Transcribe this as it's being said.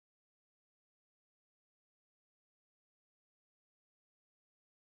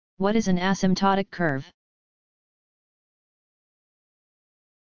What is an asymptotic curve?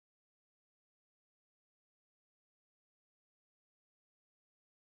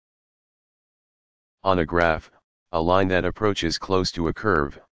 On a graph, a line that approaches close to a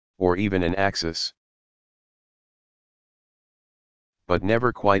curve, or even an axis, but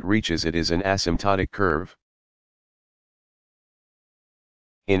never quite reaches it is an asymptotic curve.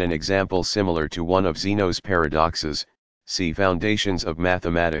 In an example similar to one of Zeno's paradoxes, see Foundations of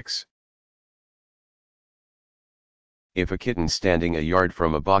Mathematics. If a kitten standing a yard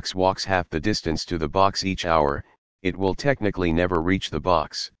from a box walks half the distance to the box each hour, it will technically never reach the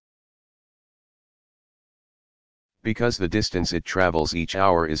box. Because the distance it travels each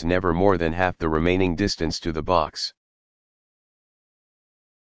hour is never more than half the remaining distance to the box.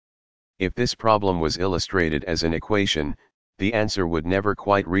 If this problem was illustrated as an equation, the answer would never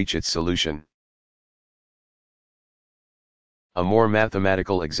quite reach its solution. A more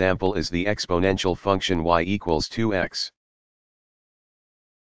mathematical example is the exponential function y equals 2x,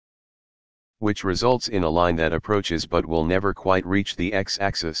 which results in a line that approaches but will never quite reach the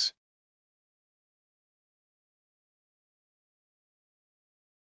x-axis.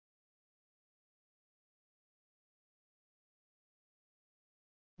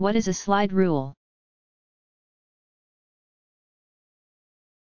 What is a slide rule?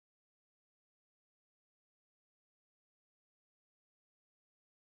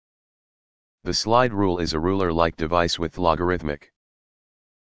 The slide rule is a ruler-like device with logarithmic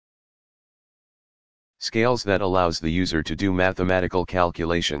scales that allows the user to do mathematical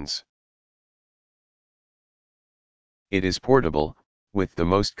calculations. It is portable, with the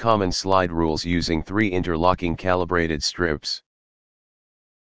most common slide rules using 3 interlocking calibrated strips.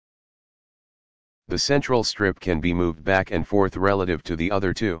 The central strip can be moved back and forth relative to the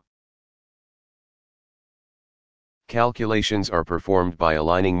other two. Calculations are performed by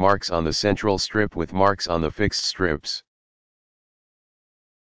aligning marks on the central strip with marks on the fixed strips,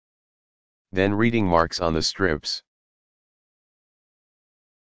 then reading marks on the strips.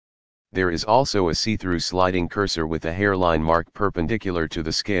 There is also a see-through sliding cursor with a hairline mark perpendicular to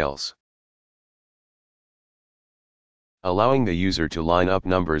the scales, allowing the user to line up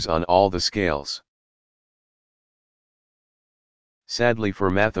numbers on all the scales. Sadly for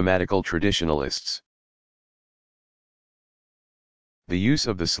mathematical traditionalists, the use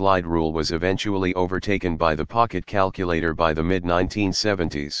of the slide rule was eventually overtaken by the pocket calculator by the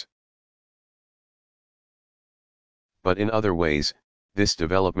mid-1970s. But in other ways, this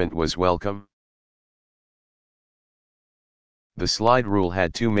development was welcome. The slide rule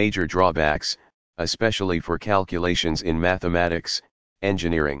had 2 major drawbacks, especially for calculations in mathematics,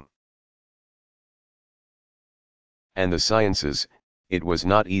 engineering, and the sciences. It was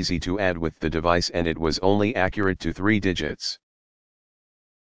not easy to add with the device and it was only accurate to 3 digits.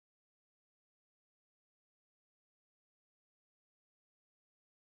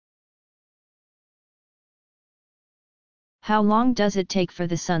 How long does it take for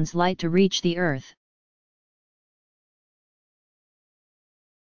the sun's light to reach the Earth?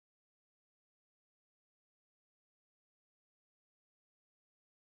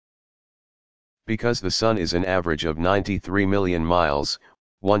 Because the sun is an average of 93 million miles,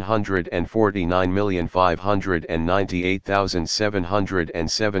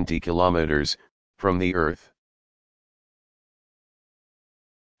 149,598,770 kilometers, from the Earth,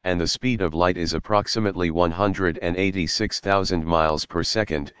 and the speed of light is approximately 186,000 miles per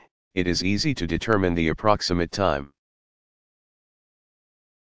second, it is easy to determine the approximate time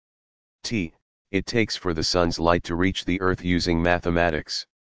t it takes for the sun's light to reach the Earth using mathematics.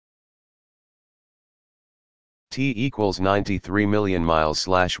 T equals 93 million miles /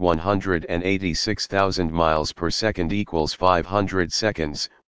 186,000 miles per second equals 500 seconds,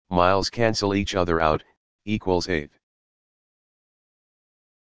 miles cancel each other out, equals 8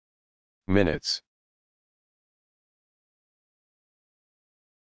 minutes.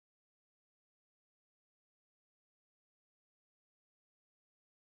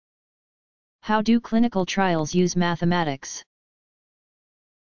 How do clinical trials use mathematics?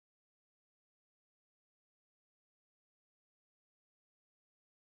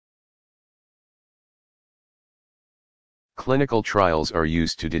 Clinical trials are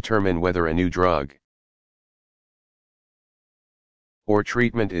used to determine whether a new drug or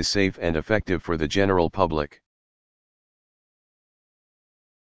treatment is safe and effective for the general public.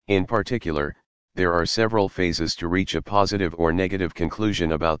 In particular, there are several phases to reach a positive or negative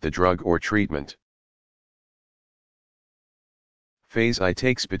conclusion about the drug or treatment. Phase I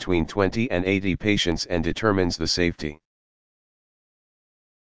takes between 20 and 80 patients and determines the safety,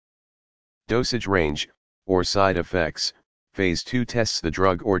 dosage range, or side effects, Phase 2 tests the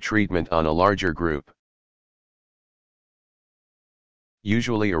drug or treatment on a larger group,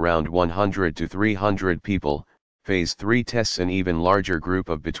 usually around 100 to 300 people. Phase 3 tests an even larger group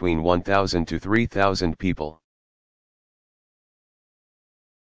of between 1,000 to 3,000 people.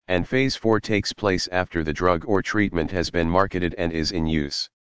 And Phase 4 takes place after the drug or treatment has been marketed and is in use.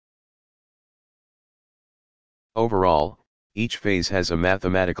 Overall, each phase has a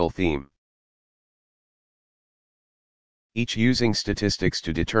mathematical theme, each using statistics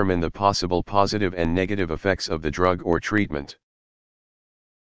to determine the possible positive and negative effects of the drug or treatment.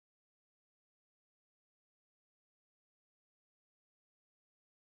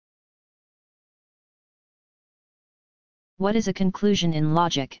 What is a conclusion in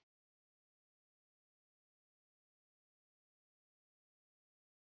logic?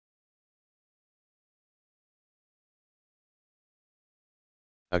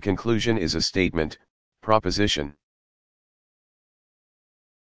 A conclusion is a statement, proposition,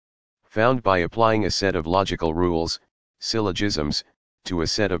 found by applying a set of logical rules, syllogisms, to a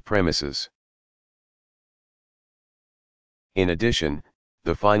set of premises. In addition,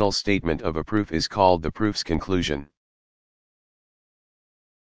 the final statement of a proof is called the proof's conclusion.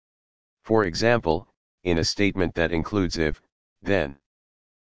 For example, in a statement that includes if, then.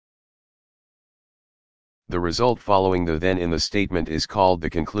 The result following the then in the statement is called the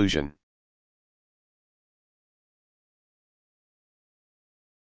conclusion.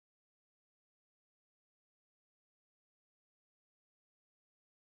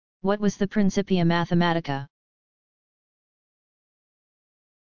 What was the Principia Mathematica?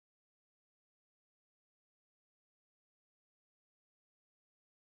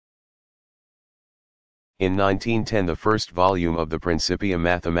 In 1910 the first volume of the Principia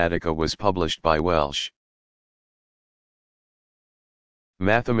Mathematica was published by Welsh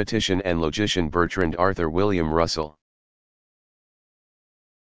mathematician and logician Bertrand Arthur William Russell.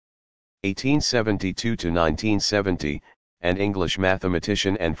 1872 to 1970, and English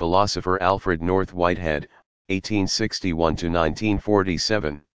mathematician and philosopher Alfred North Whitehead, 1861 to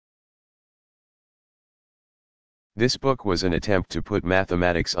 1947. This book was an attempt to put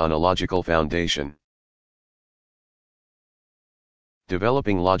mathematics on a logical foundation,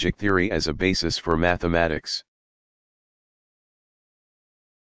 developing logic theory as a basis for mathematics.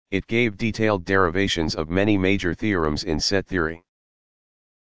 It gave detailed derivations of many major theorems in set theory,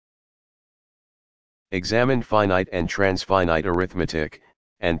 examined finite and transfinite arithmetic,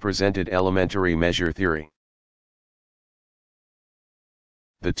 and presented elementary measure theory.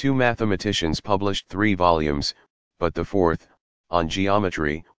 The two mathematicians published 3 volumes, but the fourth, on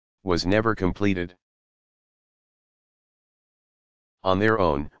geometry, was never completed. On their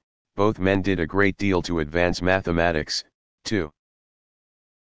own, both men did a great deal to advance mathematics, too.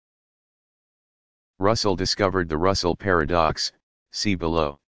 Russell discovered the Russell paradox, see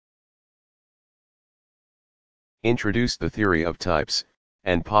below. Introduced the theory of types,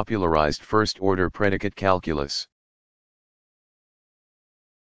 and popularized first-order predicate calculus.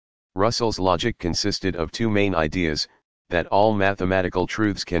 Russell's logic consisted of 2 main ideas, that all mathematical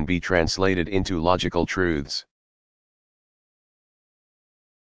truths can be translated into logical truths,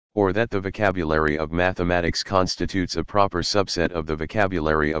 or that the vocabulary of mathematics constitutes a proper subset of the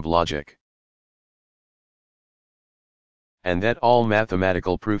vocabulary of logic, and that all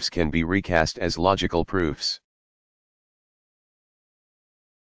mathematical proofs can be recast as logical proofs,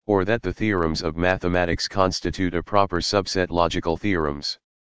 or that the theorems of mathematics constitute a proper subset logical theorems.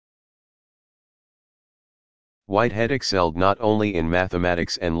 Whitehead excelled not only in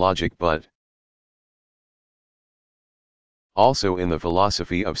mathematics and logic but also in the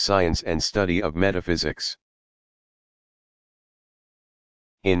philosophy of science and study of metaphysics.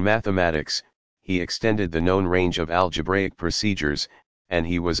 In mathematics, he extended the known range of algebraic procedures, and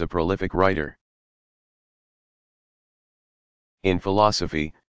he was a prolific writer. In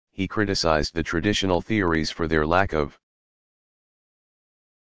philosophy, he criticized the traditional theories for their lack of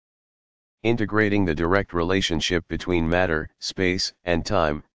integrating the direct relationship between matter, space, and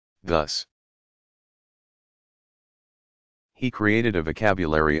time. Thus, he created a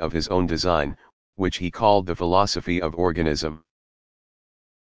vocabulary of his own design, which he called the philosophy of organism.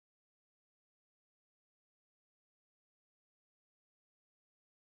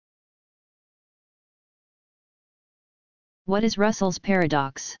 What is Russell's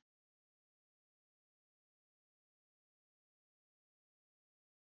paradox?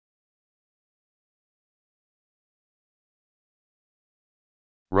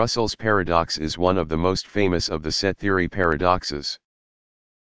 Russell's paradox is one of the most famous of the set theory paradoxes.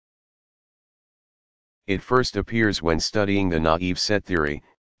 It first appears when studying the naive set theory,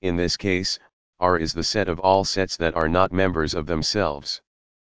 in this case, R is the set of all sets that are not members of themselves.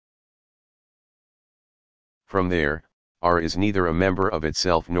 From there, R is neither a member of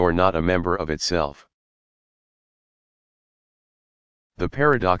itself nor not a member of itself. The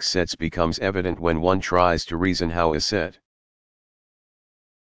paradox sets becomes evident when one tries to reason how a set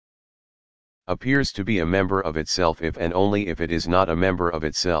appears to be a member of itself if and only if it is not a member of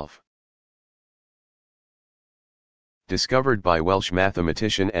itself. Discovered by Welsh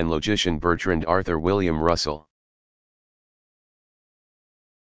mathematician and logician Bertrand Arthur William Russell.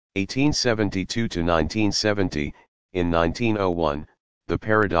 1872 to 1970, in 1901, the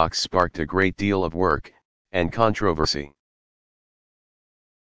paradox sparked a great deal of work and controversy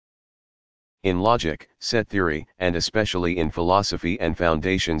in logic, set theory, and especially in philosophy and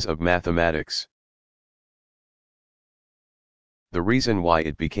foundations of mathematics. The reason why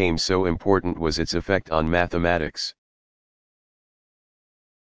it became so important was its effect on mathematics.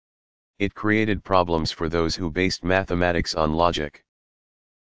 It created problems for those who based mathematics on logic.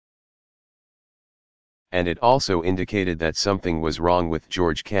 And it also indicated that something was wrong with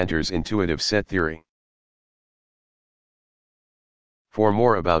George Cantor's intuitive set theory. For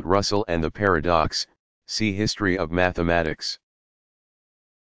more about Russell and the paradox, see History of Mathematics.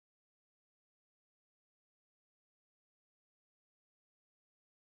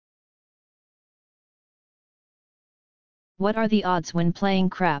 What are the odds when playing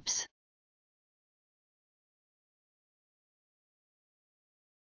craps?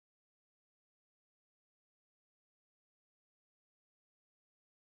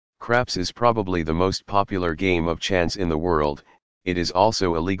 Craps is probably the most popular game of chance in the world. It is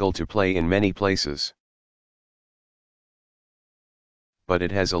also illegal to play in many places. But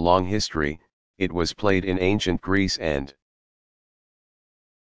it has a long history. It was played in ancient Greece and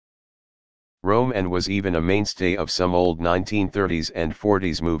Rome and was even a mainstay of some old 1930s and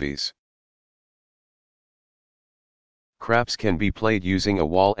 40s movies. Craps can be played using a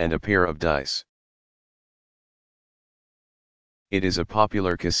wall and a pair of dice. It is a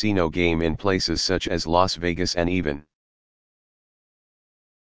popular casino game in places such as Las Vegas and even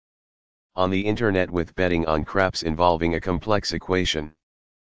on the internet, with betting on craps involving a complex equation.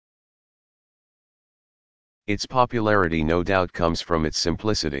 Its popularity no doubt comes from its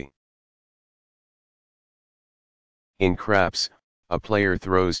simplicity. In craps, a player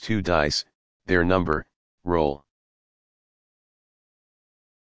throws two dice, their number, roll,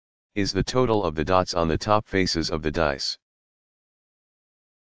 is the total of the dots on the top faces of the dice.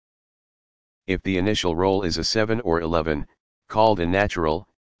 If the initial roll is a 7 or 11, called a natural,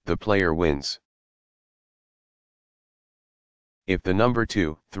 the player wins. If the number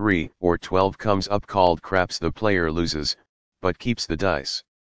 2, 3, or 12 comes up called craps, the player loses, but keeps the dice.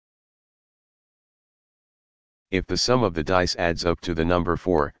 If the sum of the dice adds up to the number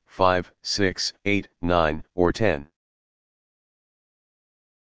 4, 5, 6, 8, 9, or 10,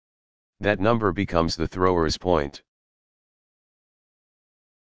 that number becomes the thrower's point.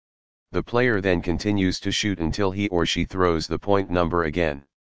 The player then continues to shoot until he or she throws the point number again,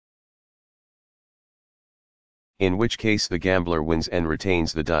 in which case the gambler wins and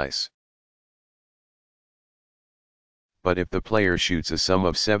retains the dice. But if the player shoots a sum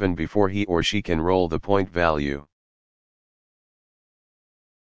of 7 before he or she can roll the point value,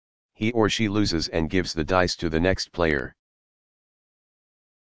 he or she loses and gives the dice to the next player.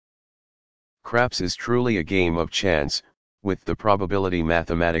 Craps is truly a game of chance, with the probability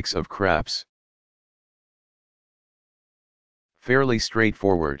mathematics of craps fairly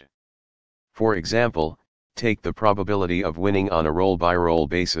straightforward. For example, take the probability of winning on a roll-by-roll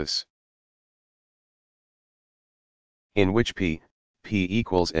basis, in which p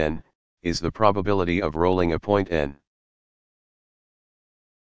equals n, is the probability of rolling a point n.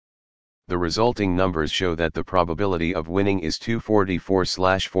 The resulting numbers show that the probability of winning is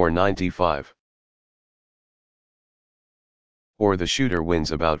 244/495. Or the shooter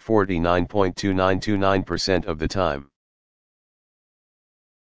wins about 49.2929% of the time.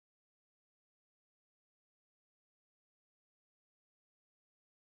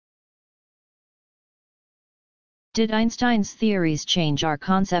 Did Einstein's theories change our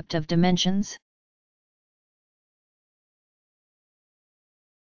concept of dimensions?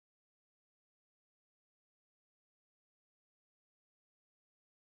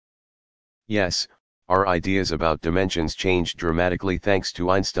 Yes, our ideas about dimensions changed dramatically thanks to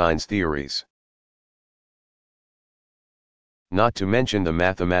Einstein's theories. Not to mention the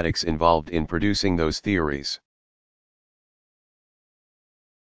mathematics involved in producing those theories.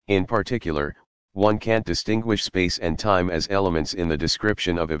 In particular, one can't distinguish space and time as elements in the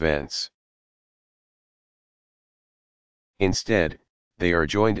description of events. Instead, they are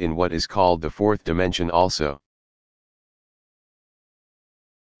joined in what is called the fourth dimension also.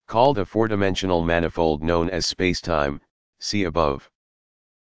 Called a four-dimensional manifold known as spacetime, see above.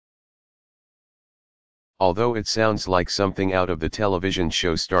 Although it sounds like something out of the television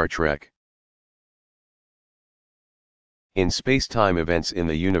show Star Trek. In spacetime, events in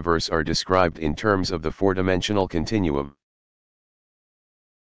the universe are described in terms of the four-dimensional continuum.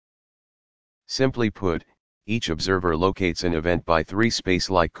 Simply put, each observer locates an event by three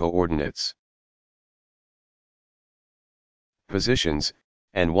space-like coordinates, positions,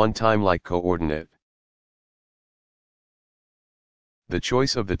 and one time-like coordinate. The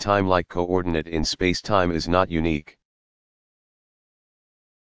choice of the time-like coordinate in spacetime is not unique.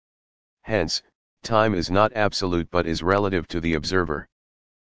 Hence, time is not absolute but is relative to the observer.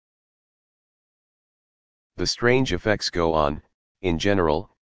 The strange effects go on, in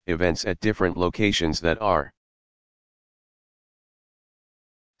general, events at different locations that are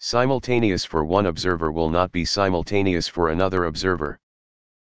simultaneous for one observer will not be simultaneous for another observer.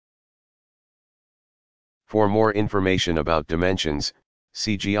 For more information about dimensions,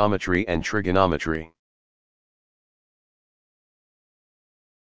 see geometry and trigonometry.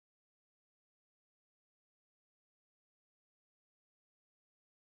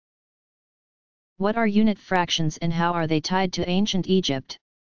 What are unit fractions and how are they tied to ancient Egypt?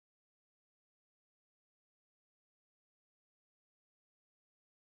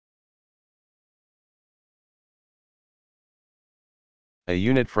 A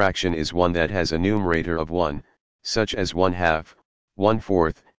unit fraction is one that has a numerator of 1, such as 1/2,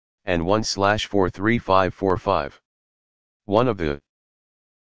 1/4, and 1/43545. One of the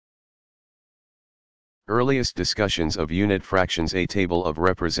earliest discussions of unit fractions, a table of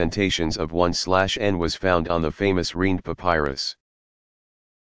representations of 1/n, was found on the famous Rhind papyrus.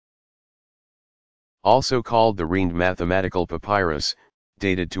 Also called the Rhind mathematical papyrus,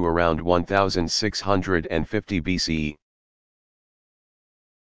 dated to around 1650 BCE.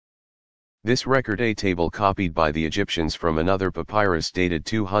 This record a table copied by the Egyptians from another papyrus dated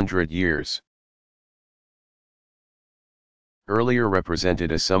 200 years earlier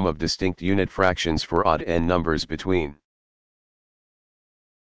represented a sum of distinct unit fractions for odd n numbers between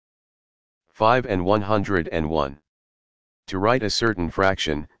 5 and 101. To write a certain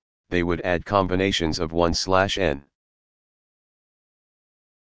fraction, they would add combinations of 1/n.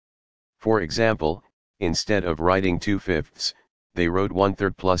 For example, instead of writing 2/5, they wrote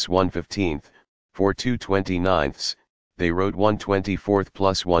 1/3 plus 1/15, for 2/29, they wrote 1/24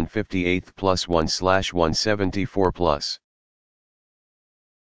 plus 1/58 plus 1/174 plus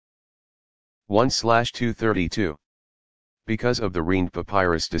 1/232. Because of the Rhind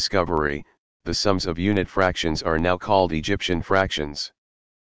papyrus discovery, the sums of unit fractions are now called Egyptian fractions.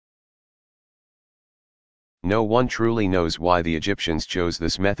 No one truly knows why the Egyptians chose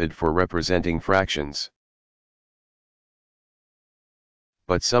this method for representing fractions.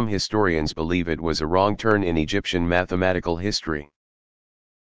 But some historians believe it was a wrong turn in Egyptian mathematical history.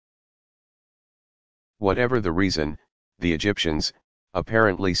 Whatever the reason, the Egyptians,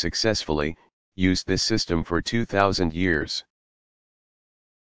 apparently successfully, used this system for 2,000 years.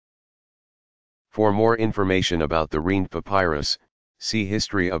 For more information about the Rhind papyrus, see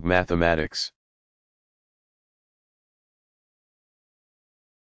History of Mathematics.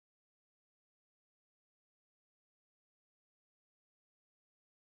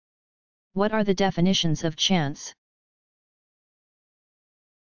 What are the definitions of chance?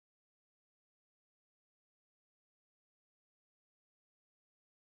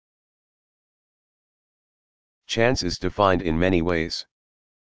 Chance is defined in many ways.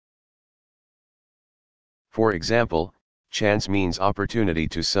 For example, chance means opportunity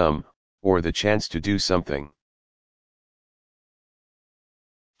to some, or the chance to do something.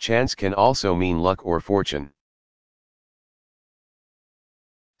 Chance can also mean luck or fortune,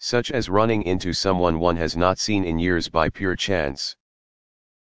 such as running into someone one has not seen in years by pure chance.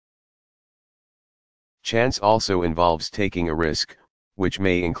 Chance also involves taking a risk, which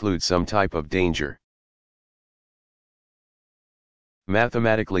may include some type of danger.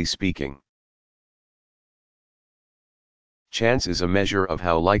 Mathematically speaking, chance is a measure of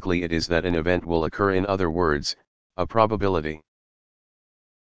how likely it is that an event will occur, in other words, a probability.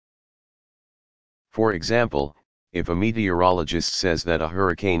 For example, if a meteorologist says that a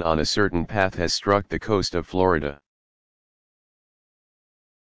hurricane on a certain path has struck the coast of Florida,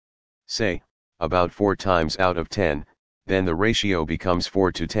 say, about 4 times out of 10, then the ratio becomes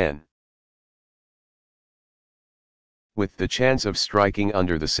 4 to 10. With the chance of striking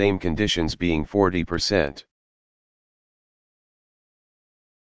under the same conditions being 40%.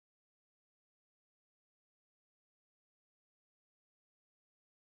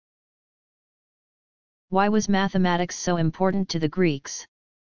 Why was mathematics so important to the Greeks?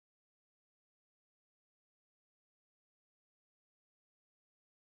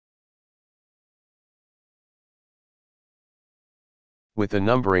 With a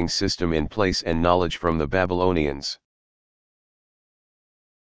numbering system in place and knowledge from the Babylonians,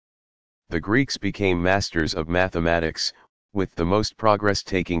 the Greeks became masters of mathematics, with the most progress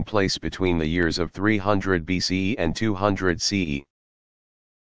taking place between the years of 300 BCE and 200 CE.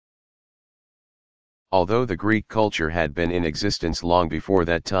 Although the Greek culture had been in existence long before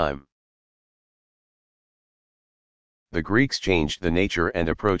that time, the Greeks changed the nature and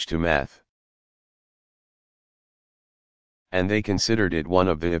approach to math, and they considered it one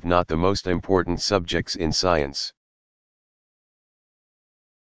of the, if not the most important subjects in science.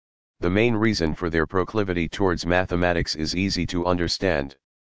 The main reason for their proclivity towards mathematics is easy to understand.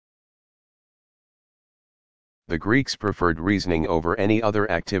 The Greeks preferred reasoning over any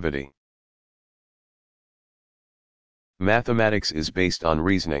other activity. Mathematics is based on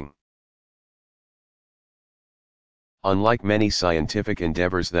reasoning. Unlike many scientific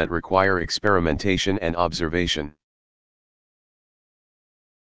endeavors that require experimentation and observation,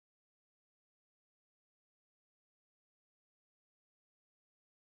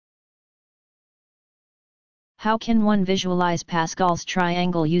 How can one visualize Pascal's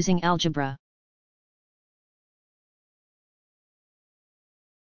triangle using algebra?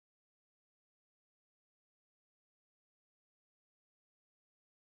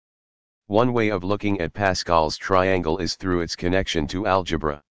 one way of looking at Pascal's triangle is through its connection to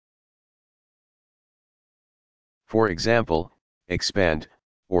algebra. For example, expand,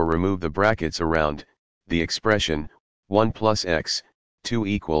 or remove the brackets around, the expression, 1 plus x, 2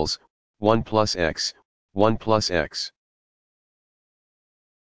 equals, 1 plus x, 1 plus x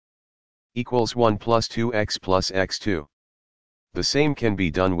equals 1 plus 2x plus x2. The same can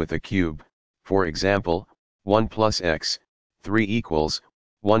be done with a cube, for example, 1 plus x, 3 equals,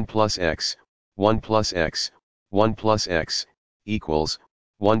 1 plus x, 1 plus x, 1 plus x, equals,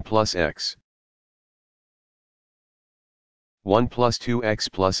 1 plus x. 1 plus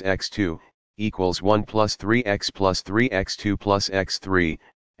 2x plus x2, equals 1 plus 3x plus 3x2 plus x3,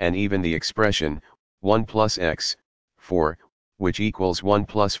 and even the expression, 1 plus x, 4, which equals 1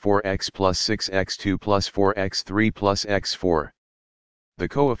 plus 4x plus 6x2 plus 4x3 plus x4. The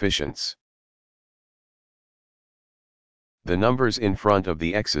coefficients. The numbers in front of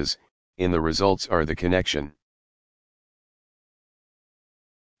the x's, in the results are the connection.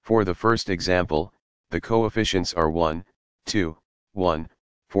 For the first example, the coefficients are 1, 2, 1,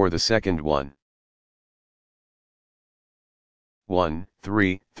 for the second one, 1,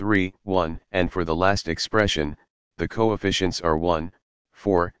 3, 3, 1, and for the last expression, the coefficients are 1,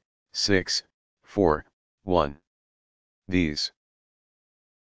 4, 6, 4, 1. These,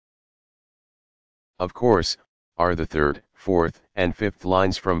 of course, are the third, fourth, and fifth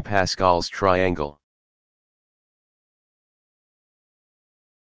lines from Pascal's triangle.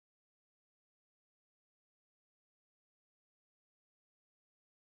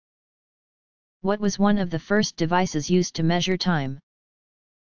 What was one of the first devices used to measure time?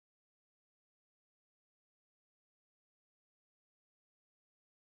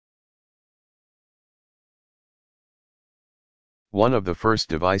 One of the first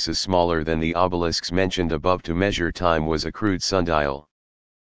devices smaller than the obelisks mentioned above to measure time was a crude sundial.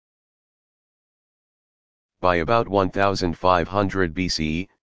 By about 1500 BCE,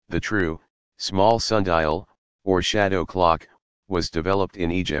 the true, small sundial, or shadow clock, was developed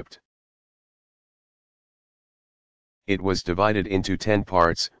in Egypt. It was divided into 10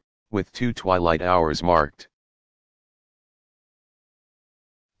 parts, with 2 twilight hours marked.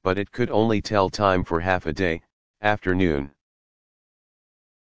 But it could only tell time for half a day, afternoon.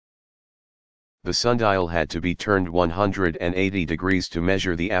 The sundial had to be turned 180 degrees to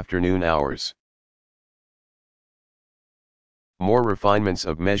measure the afternoon hours. More refinements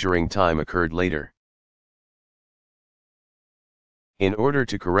of measuring time occurred later. In order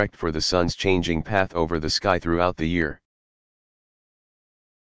to correct for the sun's changing path over the sky throughout the year,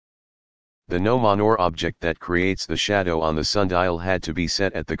 the gnomon or object that creates the shadow on the sundial had to be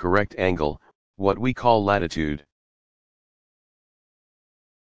set at the correct angle, what we call latitude.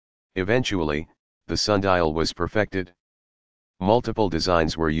 Eventually, the sundial was perfected. Multiple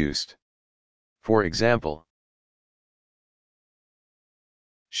designs were used. For example,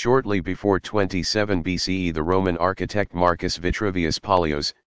 shortly before 27 BCE, the Roman architect Marcus Vitruvius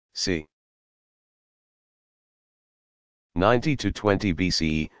Polios, c. 90 to 20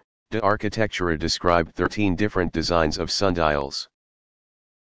 BCE, De Architectura described 13 different designs of sundials.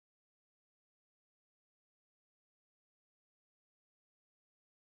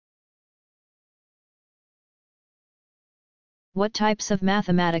 What types of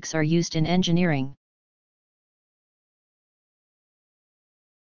mathematics are used in engineering?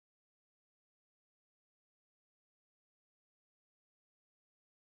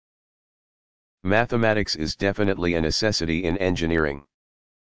 Mathematics is definitely a necessity in engineering.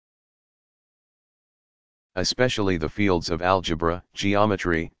 Especially the fields of algebra,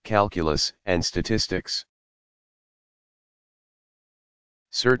 geometry, calculus, and statistics.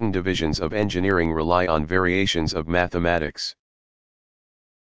 Certain divisions of engineering rely on variations of mathematics,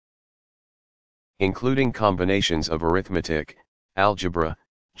 including combinations of arithmetic, algebra,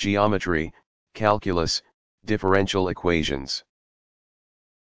 geometry, calculus, differential equations,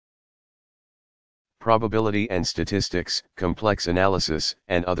 probability and statistics, complex analysis,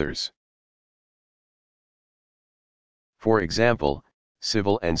 and others. For example,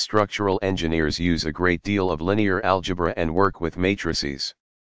 civil and structural engineers use a great deal of linear algebra and work with matrices.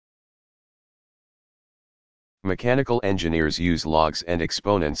 Mechanical engineers use logs and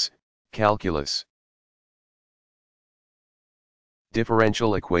exponents, calculus,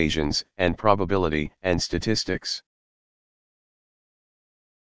 differential equations, and probability and statistics.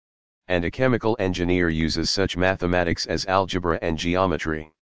 And a chemical engineer uses such mathematics as algebra and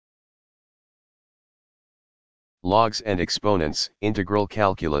geometry. Logs and exponents, integral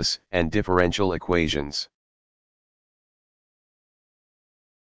calculus, and differential equations.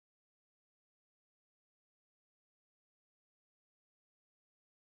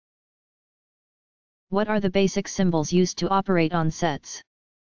 What are the basic symbols used to operate on sets?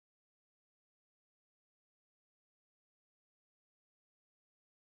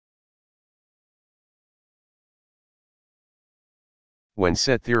 When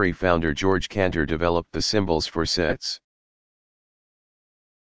set theory founder George Cantor developed the symbols for sets,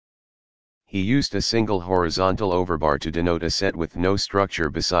 he used a single horizontal overbar to denote a set with no structure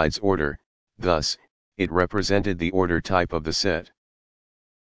besides order, thus, it represented the order type of the set.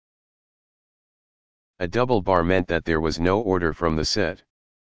 A double bar meant that there was no order from the set,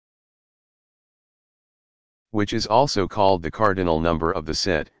 which is also called the cardinal number of the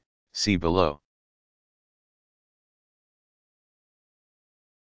set, see below.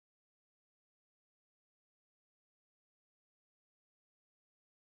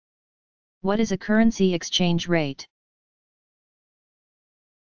 What is a currency exchange rate?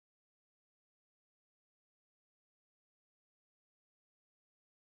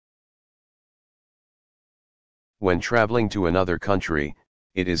 When traveling to another country,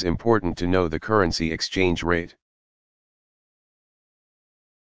 it is important to know the currency exchange rate,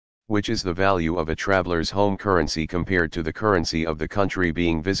 which is the value of a traveler's home currency compared to the currency of the country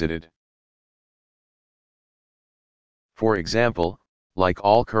being visited. For example, like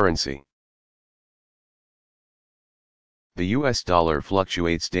all currency, the US dollar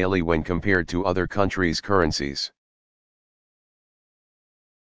fluctuates daily when compared to other countries' currencies.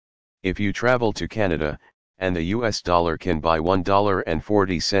 If you travel to Canada, and the US dollar can buy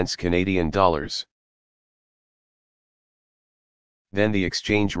 $1.40 Canadian dollars, then the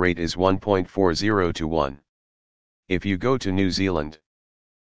exchange rate is 1.40 to 1. If you go to New Zealand,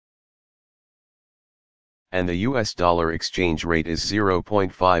 and the US dollar exchange rate is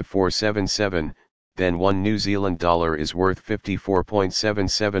 0.5477, then 1 New Zealand dollar is worth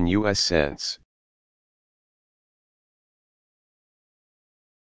 54.77 US cents.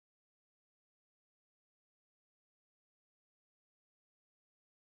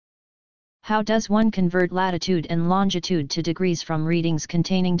 How does one convert latitude and longitude to degrees from readings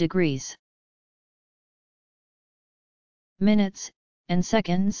containing degrees, minutes, and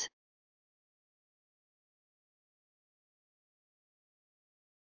seconds?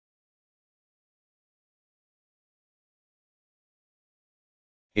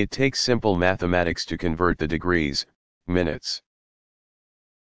 It takes simple mathematics to convert the degrees, minutes,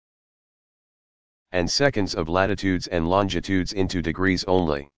 and seconds of latitudes and longitudes into degrees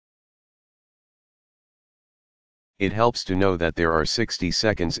only. It helps to know that there are 60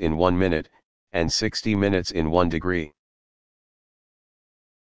 seconds in 1 minute, and 60 minutes in 1 degree.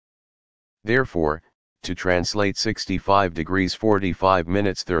 Therefore, to translate 65 degrees 45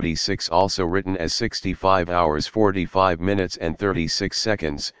 minutes 36 also written as 65 hours 45 minutes and 36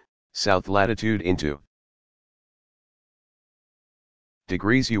 seconds, south latitude into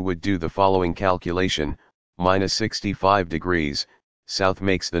degrees, you would do the following calculation: minus 65 degrees, south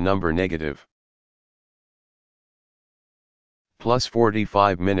makes the number negative, plus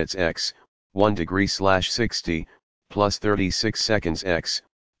 45 minutes x, 1 degree slash 60, plus 36 seconds x,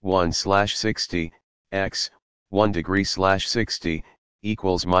 1 slash 60, x, 1 degree slash 60,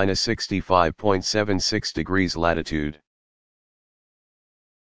 equals minus 65.76 degrees latitude.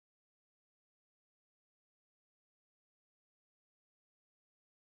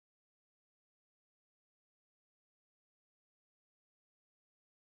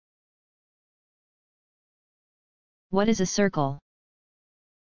 What is a circle?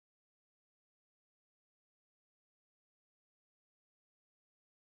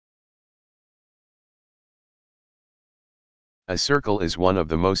 A circle is one of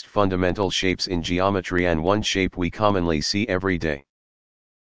the most fundamental shapes in geometry and one shape we commonly see every day.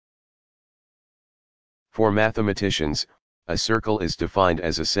 For mathematicians, a circle is defined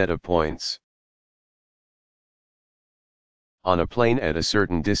as a set of points on a plane at a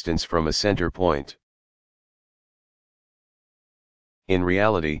certain distance from a center point. In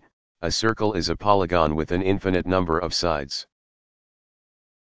reality, a circle is a polygon with an infinite number of sides.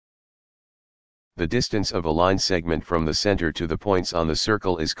 The distance of a line segment from the center to the points on the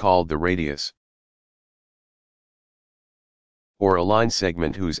circle is called the radius, or a line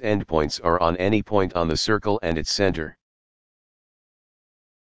segment whose endpoints are on any point on the circle and its center.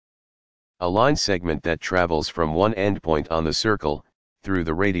 A line segment that travels from one endpoint on the circle, through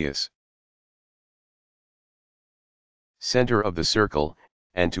the radius, center of the circle,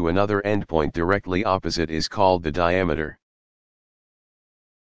 and to another endpoint directly opposite is called the diameter.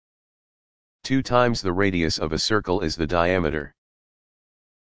 2 times the radius of a circle is the diameter.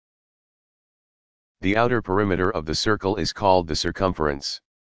 The outer perimeter of the circle is called the circumference.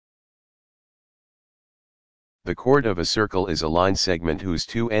 The chord of a circle is a line segment whose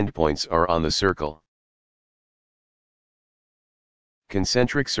 2 endpoints are on the circle.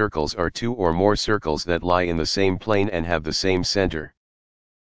 Concentric circles are 2 or more circles that lie in the same plane and have the same center,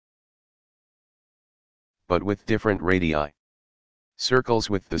 but with different radii. Circles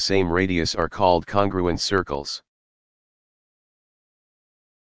with the same radius are called congruent circles.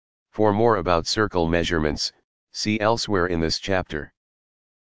 For more about circle measurements, see elsewhere in this chapter.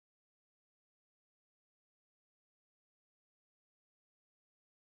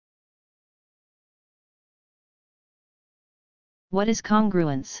 What is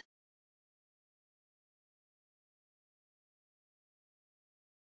congruence?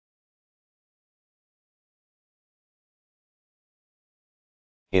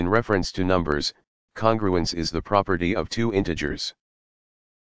 In reference to numbers, congruence is the property of 2 integers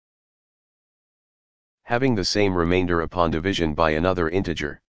having the same remainder upon division by another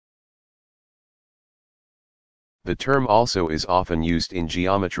integer. The term also is often used in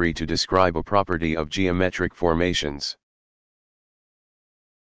geometry to describe a property of geometric formations.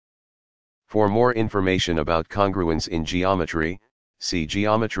 For more information about congruence in geometry, see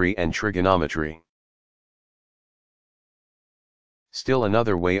geometry and trigonometry. Still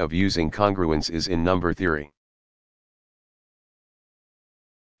another way of using congruence is in number theory,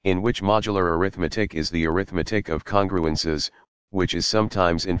 in which modular arithmetic is the arithmetic of congruences, which is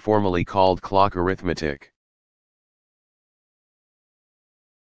sometimes informally called clock arithmetic.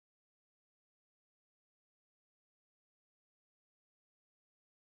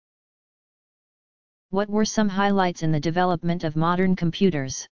 What were some highlights in the development of modern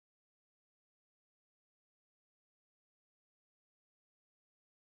computers?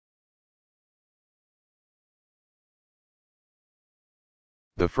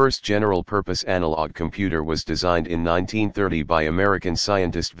 The first general-purpose analog computer was designed in 1930 by American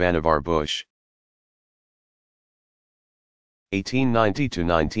scientist Vannevar Bush. 1890 to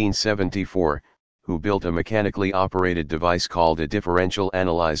 1974, who built a mechanically operated device called a differential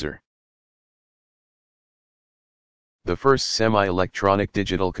analyzer. The first semi-electronic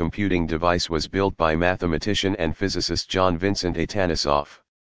digital computing device was built by mathematician and physicist John Vincent Atanasoff.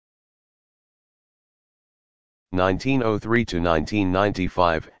 1903 to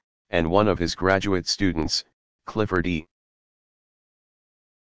 1995, and one of his graduate students, Clifford E.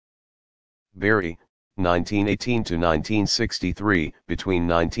 Berry, 1918 to 1963, between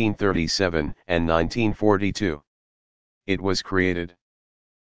 1937 and 1942. It was created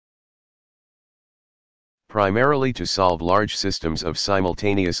primarily to solve large systems of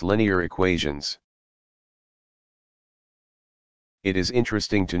simultaneous linear equations. It is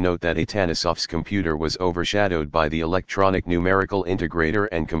interesting to note that Atanasoff's computer was overshadowed by the electronic numerical integrator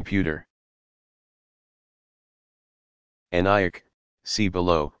and computer ENIAC, see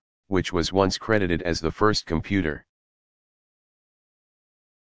below, which was once credited as the first computer.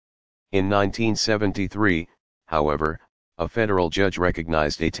 In 1973, however, a federal judge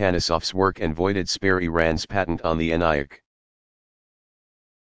recognized Atanasoff's work and voided Sperry-Rand's patent on the ENIAC,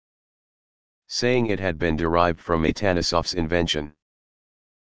 saying it had been derived from Atanasoff's invention.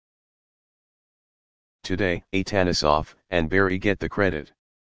 Today, Atanasoff and Berry get the credit.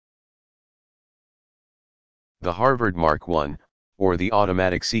 The Harvard Mark I, or the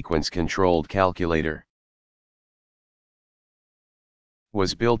automatic sequence-controlled calculator,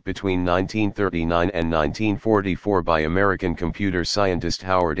 was built between 1939 and 1944 by American computer scientist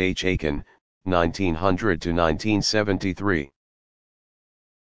Howard H. Aiken, 1900 to 1973.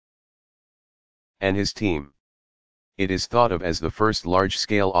 And his team. It is thought of as the first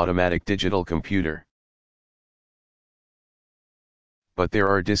large-scale automatic digital computer. But there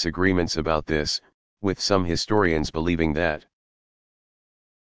are disagreements about this, with some historians believing that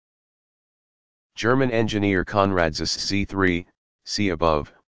German engineer Konrad Zuse Z3, see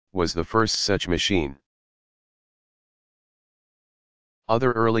above, was the first such machine.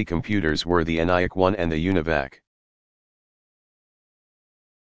 Other early computers were the ENIAC 1 and the UNIVAC.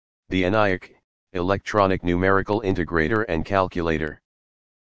 The ENIAC, Electronic Numerical Integrator and Calculator,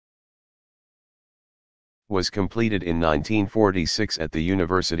 was completed in 1946 at the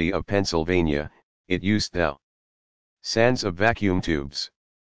University of Pennsylvania. It used thousands of vacuum tubes.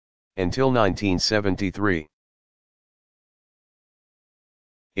 Until 1973.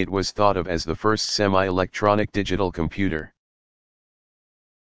 It was thought of as the first semi-electronic digital computer.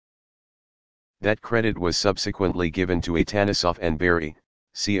 That credit was subsequently given to Atanisov and Berry,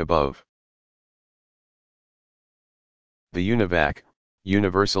 see above. The UNIVAC,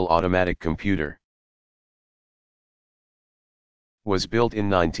 Universal Automatic Computer, was built in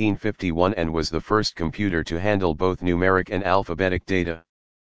 1951 and was the first computer to handle both numeric and alphabetic data.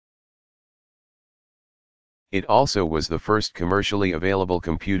 It also was the first commercially available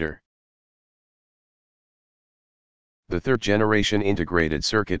computer. The third-generation integrated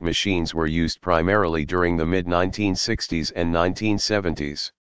circuit machines were used primarily during the mid-1960s and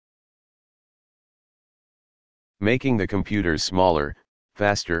 1970s, making the computers smaller,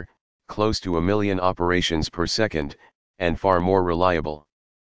 faster, close to 1 million operations per second, and far more reliable.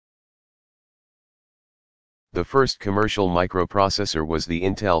 The first commercial microprocessor was the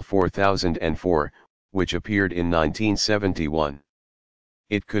Intel 4004, which appeared in 1971.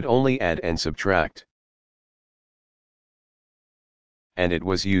 It could only add and subtract, and it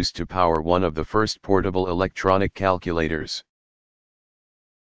was used to power one of the first portable electronic calculators.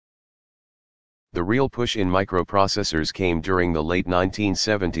 The real push in microprocessors came during the late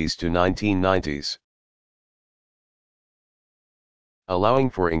 1970s to 1990s. Allowing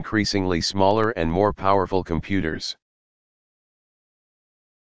for increasingly smaller and more powerful computers.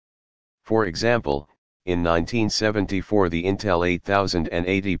 For example, in 1974 the Intel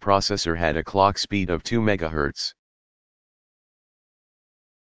 8080 processor had a clock speed of 2 MHz.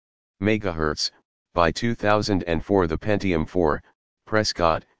 By 2004 the Pentium 4,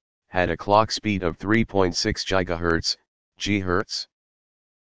 Prescott, had a clock speed of 3.6 GHz.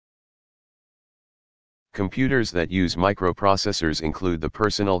 Computers that use microprocessors include the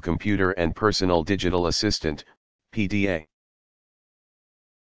personal computer and personal digital assistant, PDA.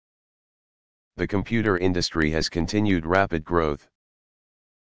 The computer industry has continued rapid growth,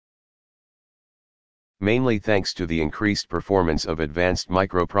 mainly thanks to the increased performance of advanced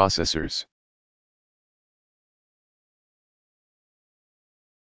microprocessors.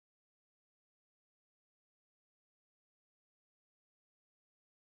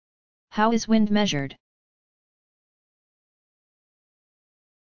 How is wind measured?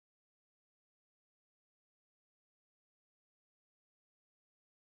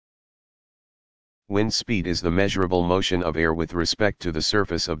 Wind speed is the measurable motion of air with respect to the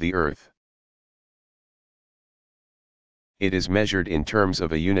surface of the Earth. It is measured in terms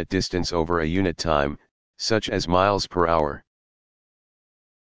of a unit distance over a unit time, such as miles per hour.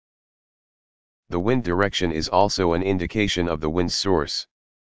 The wind direction is also an indication of the wind's source.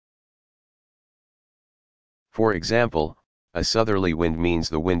 For example, a southerly wind means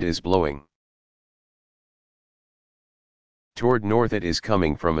the wind is blowing toward north. It is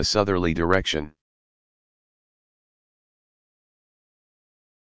coming from a southerly direction.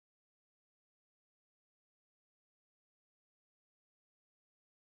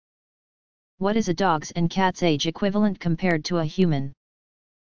 What is a dog's and cat's age equivalent compared to a human?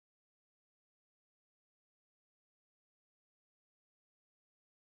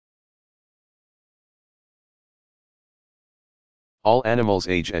 All animals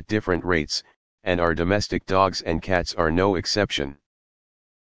age at different rates, and our domestic dogs and cats are no exception.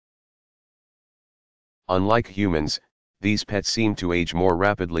 Unlike humans, these pets seem to age more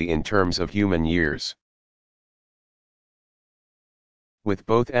rapidly in terms of human years, with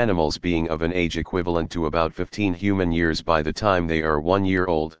both animals being of an age equivalent to about 15 human years by the time they are 1 year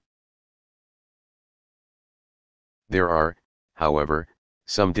old. There are, however,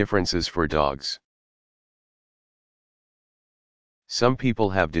 some differences for dogs. Some people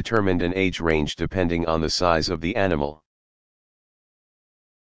have determined an age range depending on the size of the animal.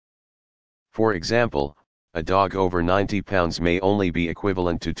 For example, a dog over 90 pounds may only be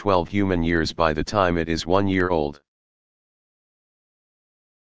equivalent to 12 human years by the time it is 1 year old.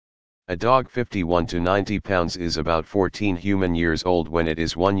 A dog 51 to 90 pounds is about 14 human years old when it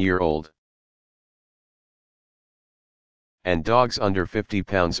is 1 year old. And dogs under 50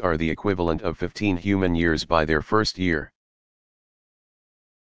 pounds are the equivalent of 15 human years by their first year.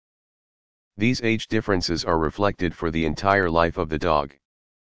 These age differences are reflected for the entire life of the dog.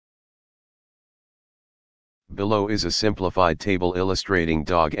 Below is a simplified table illustrating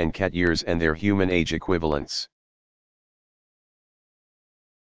dog and cat years and their human age equivalents.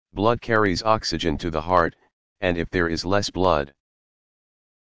 Blood carries oxygen to the heart, and if there is less blood,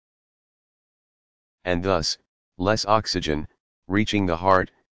 and thus, less oxygen, reaching the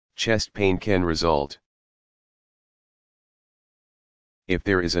heart, chest pain can result. If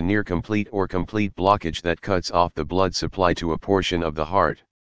there is a near complete or complete blockage that cuts off the blood supply to a portion of the heart,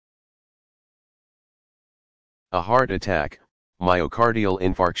 a heart attack, myocardial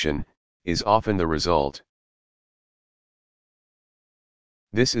infarction, is often the result.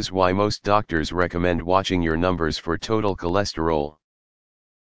 This is why most doctors recommend watching your numbers for total cholesterol,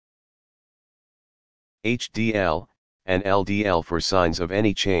 HDL, and LDL for signs of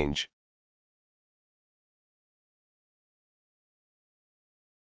any change.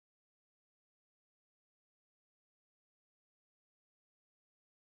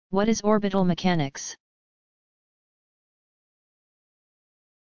 What is orbital mechanics?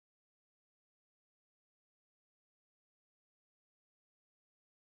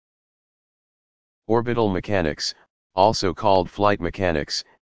 Orbital mechanics, also called flight mechanics,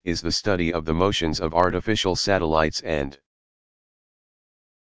 is the study of the motions of artificial satellites and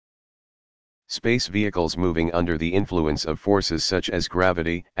space vehicles moving under the influence of forces such as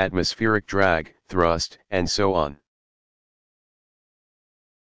gravity, atmospheric drag, thrust, and so on.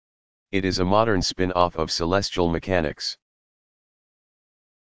 It is a modern spin-off of celestial mechanics,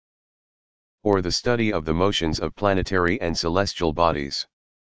 or the study of the motions of planetary and celestial bodies.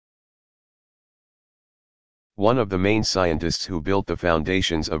 One of the main scientists who built the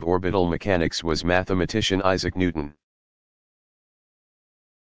foundations of orbital mechanics was mathematician Isaac Newton.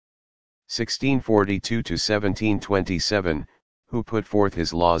 1642 to 1727, who put forth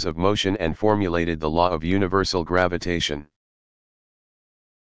his laws of motion and formulated the law of universal gravitation.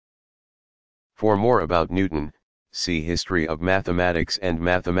 For more about Newton, see History of Mathematics and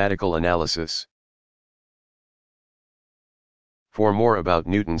Mathematical Analysis. For more about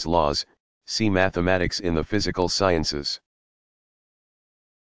Newton's laws, see Mathematics in the Physical Sciences.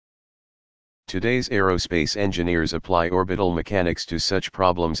 Today's aerospace engineers apply orbital mechanics to such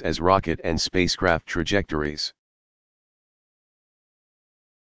problems as rocket and spacecraft trajectories,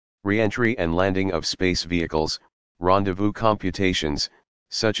 re-entry and landing of space vehicles, rendezvous computations,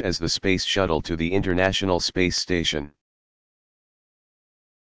 such as the Space Shuttle to the International Space Station,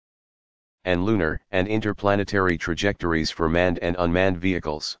 and lunar and interplanetary trajectories for manned and unmanned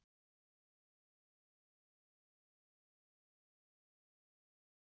vehicles.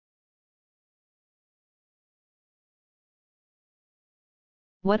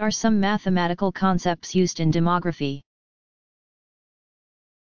 What are some mathematical concepts used in demography?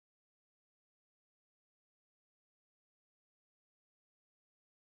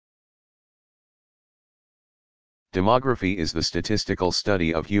 Demography is the statistical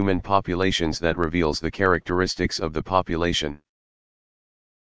study of human populations that reveals the characteristics of the population.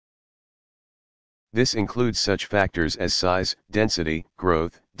 This includes such factors as size, density,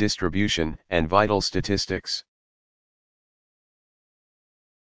 growth, distribution, and vital statistics.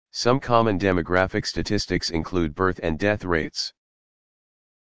 Some common demographic statistics include birth and death rates,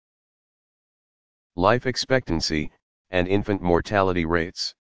 life expectancy, and infant mortality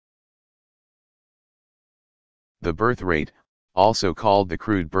rates. The birth rate, also called the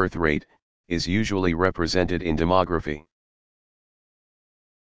crude birth rate, is usually represented in demography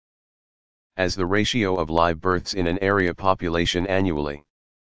as the ratio of live births in an area population annually,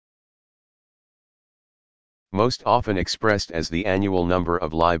 most often expressed as the annual number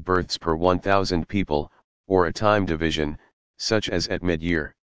of live births per 1,000 people, or a time division, such as at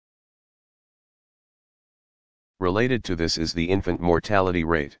mid-year. Related to this is the infant mortality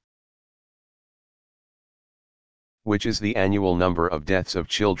rate, which is the annual number of deaths of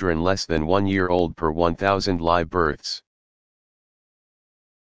children less than 1 year old per 1,000 live births.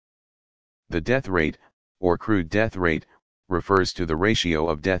 The death rate, or crude death rate, refers to the ratio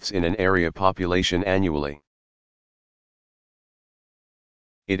of deaths in an area population annually.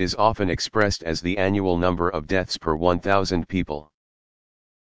 It is often expressed as the annual number of deaths per 1,000 people.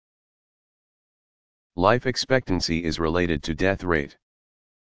 Life expectancy is related to death rate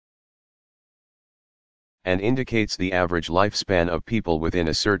and indicates the average lifespan of people within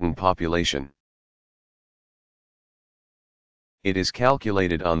a certain population. It is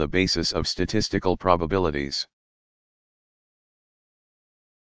calculated on the basis of statistical probabilities,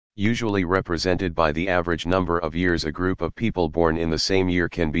 usually represented by the average number of years a group of people born in the same year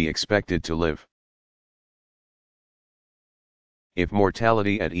can be expected to live. If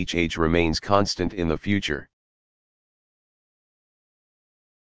mortality at each age remains constant in the future.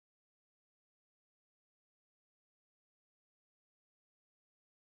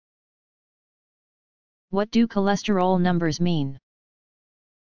 What do cholesterol numbers mean?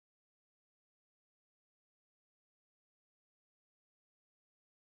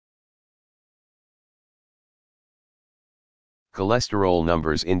 Cholesterol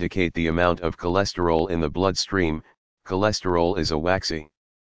numbers indicate the amount of cholesterol in the bloodstream. Cholesterol is a waxy,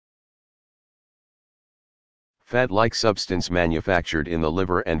 fat-like substance manufactured in the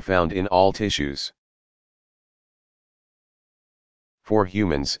liver and found in all tissues. For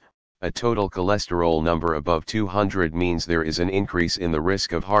humans, a total cholesterol number above 200 means there is an increase in the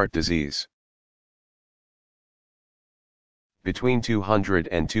risk of heart disease. Between 200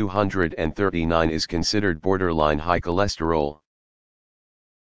 and 239 is considered borderline high cholesterol.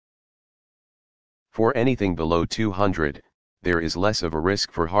 For anything below 200, there is less of a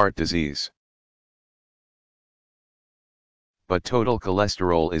risk for heart disease. But total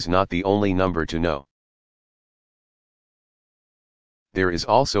cholesterol is not the only number to know. There is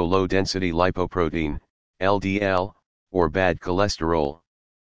also low-density lipoprotein, LDL, or bad cholesterol.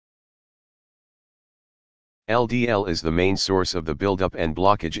 LDL is the main source of the buildup and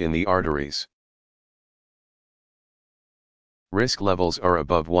blockage in the arteries. Risk levels are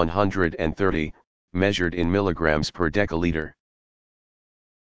above 130, measured in milligrams per deciliter.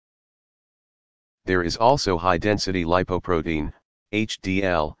 There is also high-density lipoprotein,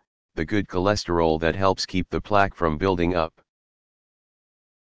 HDL, the good cholesterol that helps keep the plaque from building up.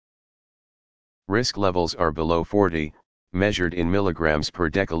 Risk levels are below 40, measured in milligrams per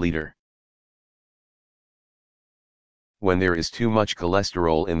deciliter. When there is too much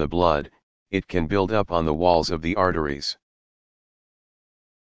cholesterol in the blood, it can build up on the walls of the arteries.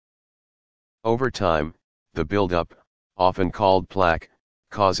 Over time, the buildup, often called plaque,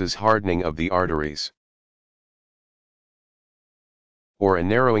 causes hardening of the arteries, or a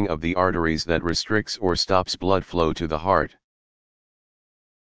narrowing of the arteries that restricts or stops blood flow to the heart.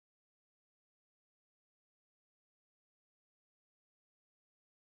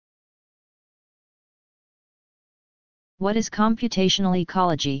 What is computational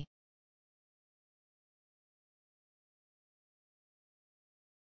ecology?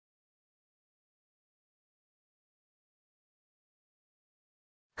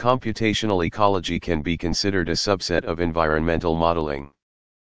 Computational ecology can be considered a subset of environmental modeling,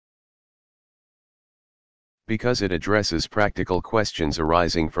 because it addresses practical questions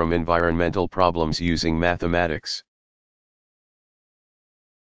arising from environmental problems using mathematics.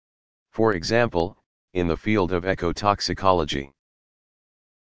 For example, in the field of ecotoxicology,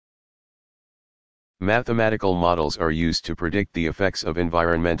 mathematical models are used to predict the effects of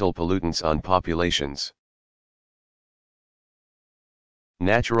environmental pollutants on populations.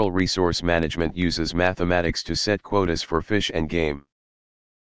 Natural resource management uses mathematics to set quotas for fish and game.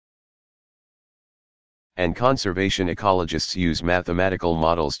 And conservation ecologists use mathematical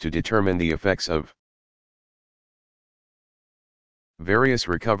models to determine the effects of various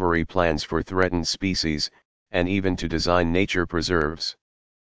recovery plans for threatened species, and even to design nature preserves.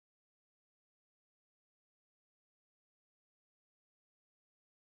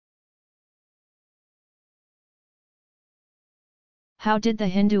 How did the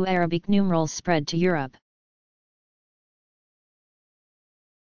Hindu Arabic numerals spread to Europe?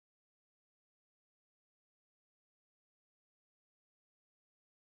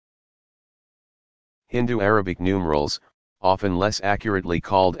 Hindu Arabic numerals, often less accurately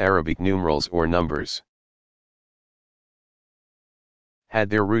called Arabic numerals or numbers, had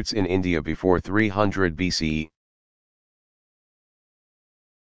their roots in India before 300 BCE.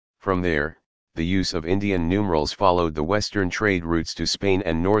 From there, the use of Indian numerals followed the western trade routes to Spain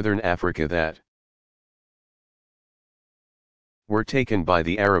and northern Africa that were taken by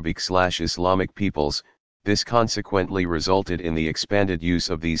the Arabic/Islamic peoples. This consequently resulted in the expanded use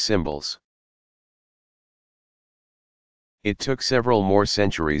of these symbols. It took several more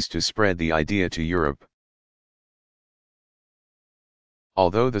centuries to spread the idea to Europe.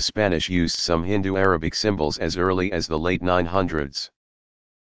 Although the Spanish used some Hindu Arabic symbols as early as the late 900s.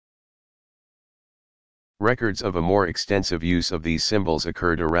 Records of a more extensive use of these symbols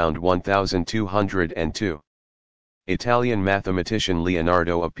occurred around 1202. Italian mathematician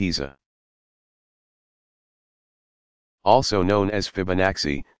Leonardo of Pisa, also known as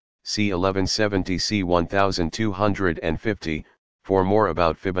Fibonacci, c. 1170 c. 1250, For more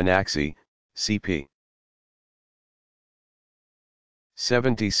about Fibonacci, cp.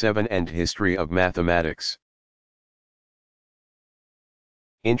 77 and History of Mathematics.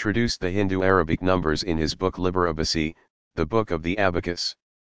 Introduced the Hindu Arabic numbers in his book Liber Abaci, the Book of the Abacus.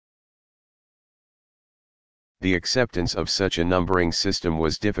 The acceptance of such a numbering system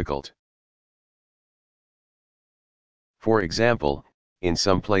was difficult. For example, in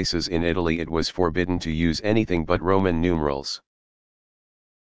some places in Italy it was forbidden to use anything but Roman numerals.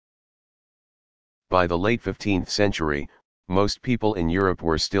 By the late 15th century, most people in Europe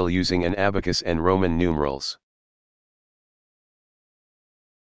were still using an abacus and Roman numerals.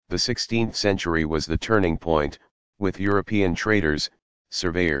 The 16th century was the turning point, with European traders,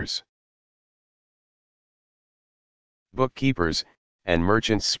 surveyors, bookkeepers, and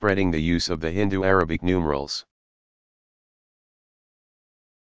merchants spreading the use of the Hindu Arabic numerals.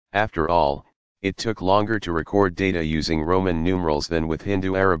 After all, it took longer to record data using Roman numerals than with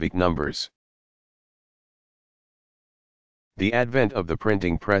Hindu Arabic numbers. The advent of the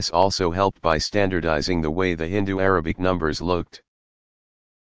printing press also helped by standardizing the way the Hindu Arabic numbers looked.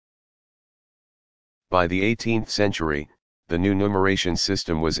 By the 18th century, the new numeration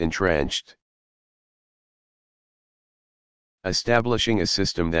system was entrenched, establishing a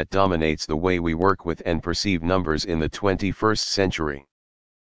system that dominates the way we work with and perceive numbers in the 21st century.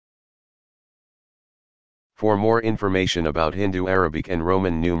 For more information about Hindu Arabic and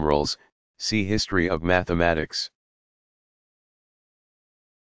Roman numerals, see History of Mathematics.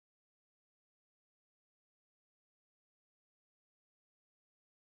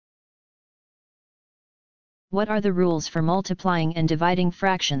 What are the rules for multiplying and dividing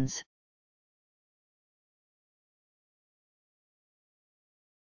fractions?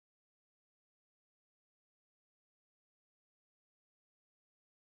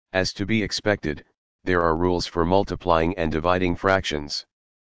 As to be expected, there are rules for multiplying and dividing fractions.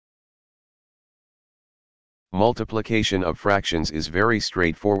 Multiplication of fractions is very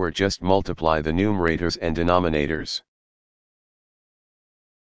straightforward, just multiply the numerators and denominators.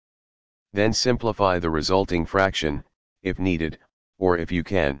 Then simplify the resulting fraction, if needed, or if you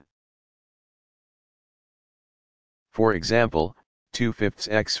can. For example, 2/5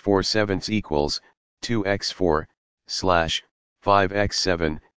 x 4/7 equals 2x4 slash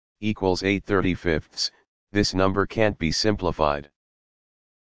 5x7 equals 8/35. This number can't be simplified.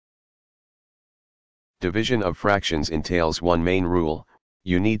 Division of fractions entails one main rule: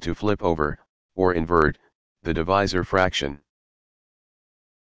 you need to flip over, or invert, the divisor fraction.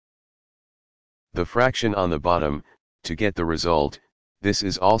 The fraction on the bottom, to get the result. This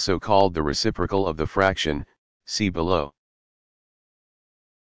is also called the reciprocal of the fraction, see below.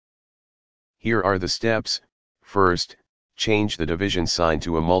 Here are the steps. First, change the division sign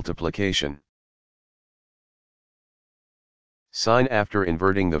to a multiplication sign after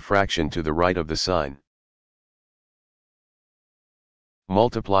inverting the fraction to the right of the sign.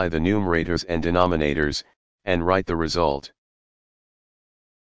 Multiply the numerators and denominators, and write the result.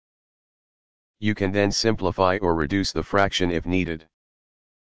 You can then simplify or reduce the fraction if needed.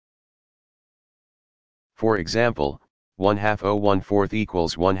 For example, 1/2 1/4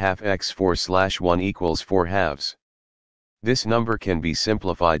 equals 1/2 x4 slash 1 equals 4/2. This number can be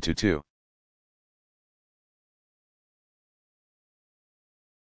simplified to 2.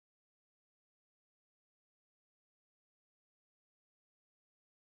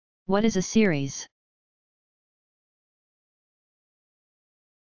 What is a series?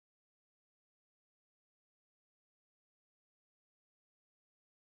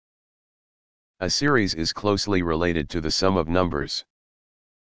 A series is closely related to the sum of numbers.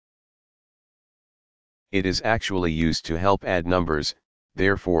 It is actually used to help add numbers,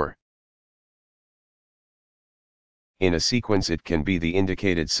 therefore. In a sequence it can be the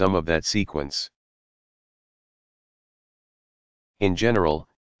indicated sum of that sequence. In general,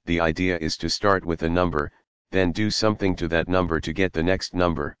 the idea is to start with a number, then do something to that number to get the next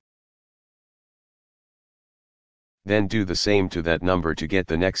number. Then do the same to that number to get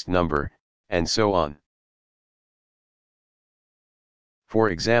the next number, and so on.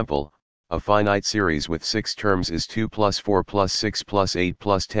 For example, a finite series with 6 terms is 2 plus 4 plus 6 plus 8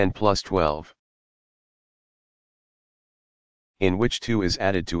 plus 10 plus 12. In which 2 is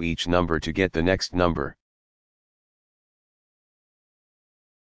added to each number to get the next number.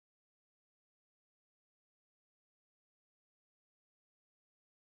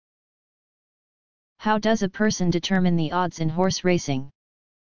 How does a person determine the odds in horse racing?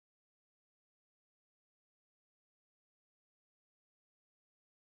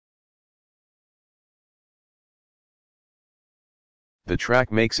 The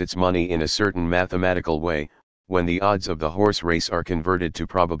track makes its money in a certain mathematical way, when the odds of the horse race are converted to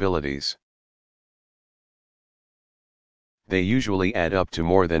probabilities. They usually add up to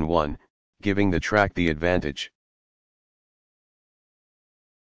more than 1, giving the track the advantage.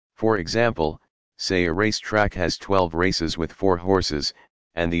 For example, say a racetrack has 12 races with 4 horses,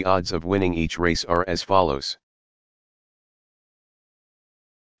 and the odds of winning each race are as follows.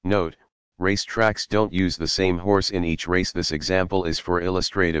 Note, racetracks don't use the same horse in each race. This example is for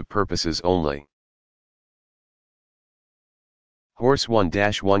illustrative purposes only. Horse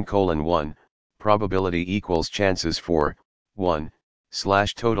 1-1:1, probability equals chances for 1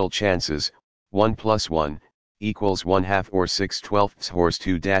 / total chances 1 plus 1 equals 1/2 or 6/12. Horse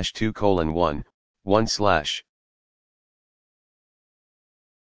 2-2:1, 1 /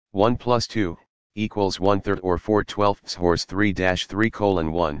 1 plus 2 equals 1/3 or 4/12. Horse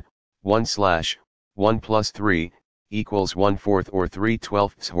 3-3:1, 1 / 1 plus 3 equals 1/4 or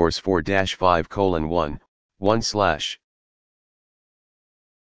 3/12. Horse 4-5:1, 1 /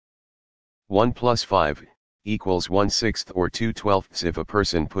 1 plus 5 equals 1/6 or 2/12. If a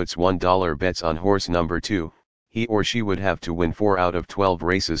person puts $1 bets on horse number 2, he or she would have to win 4 out of 12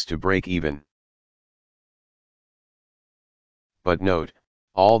 races to break even. But note,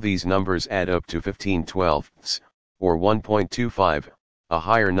 all these numbers add up to 15/12, or 1.25, a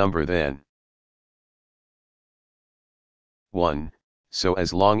higher number than 1, so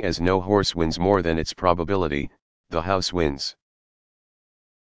as long as no horse wins more than its probability, the house wins.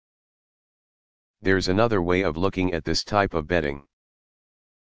 There's another way of looking at this type of betting.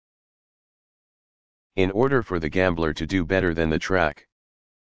 In order for the gambler to do better than the track,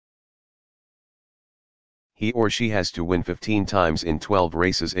 he or she has to win 15 times in 12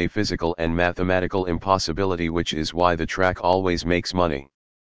 races, a physical and mathematical impossibility, which is why the track always makes money.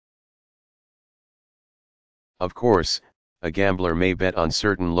 Of course, a gambler may bet on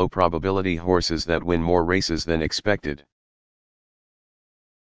certain low probability horses that win more races than expected,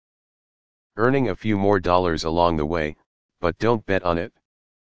 earning a few more dollars along the way, but don't bet on it.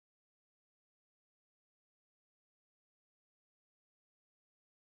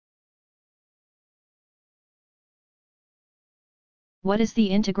 What is the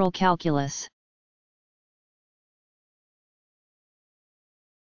integral calculus?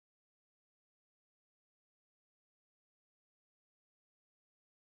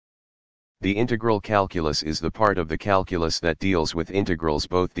 The integral calculus is the part of the calculus that deals with integrals,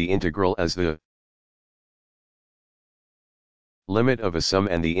 both the integral as the limit of a sum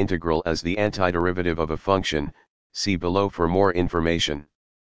and the integral as the antiderivative of a function. See below for more information.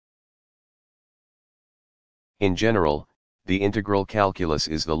 In general, the integral calculus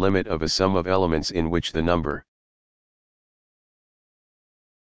is the limit of a sum of elements in which the number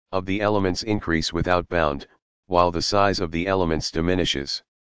of the elements increase without bound, while the size of the elements diminishes.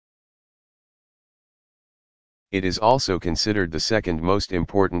 It is also considered the second most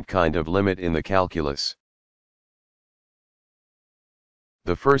important kind of limit in the calculus.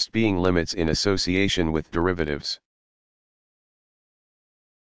 The first being limits in association with derivatives.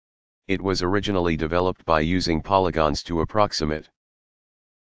 It was originally developed by using polygons to approximate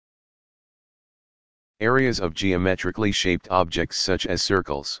areas of geometrically shaped objects such as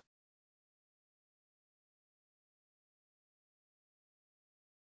circles.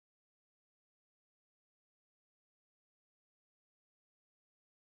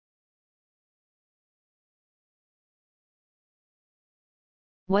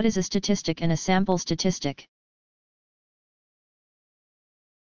 What is a statistic and a sample statistic?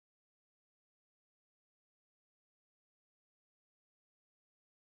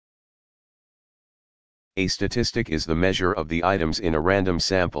 A statistic is the measure of the items in a random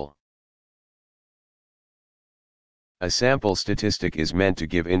sample. A sample statistic is meant to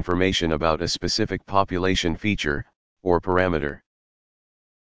give information about a specific population feature, or parameter.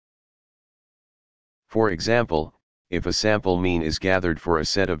 For example, if a sample mean is gathered for a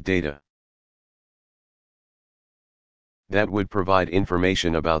set of data, that would provide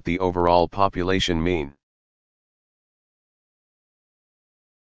information about the overall population mean.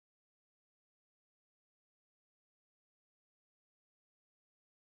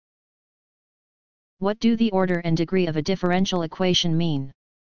 What do the order and degree of a differential equation mean?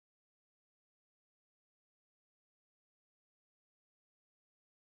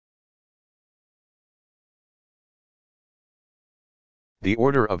 The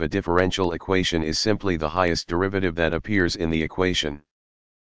order of a differential equation is simply the highest derivative that appears in the equation.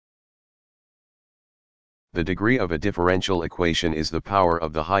 The degree of a differential equation is the power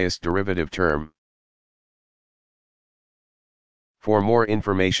of the highest derivative term. For more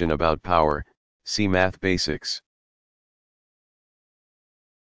information about power, see Math Basics.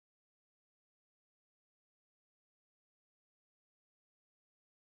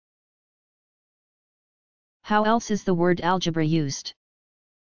 How else is the word algebra used?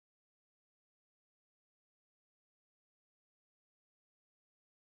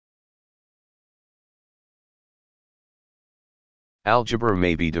 Algebra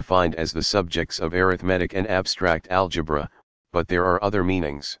may be defined as the subjects of arithmetic and abstract algebra, but there are other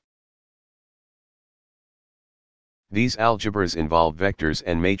meanings. These algebras involve vectors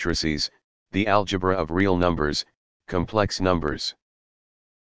and matrices, the algebra of real numbers, complex numbers,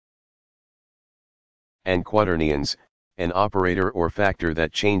 and quaternions, an operator or factor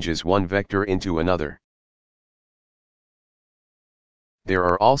that changes one vector into another. There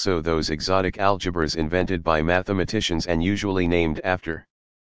are also those exotic algebras invented by mathematicians and usually named after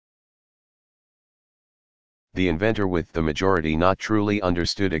the inventor, with the majority not truly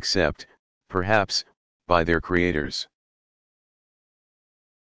understood except, perhaps, by their creators.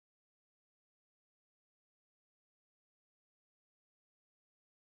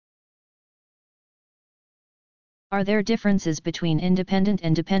 Are there differences between independent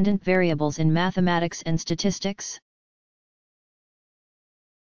and dependent variables in mathematics and statistics?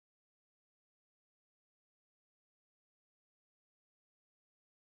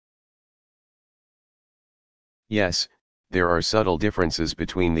 Yes, there are subtle differences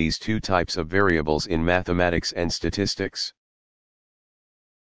between these two types of variables in mathematics and statistics.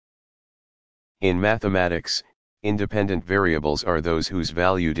 In mathematics, independent variables are those whose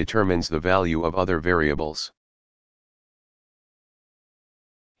value determines the value of other variables.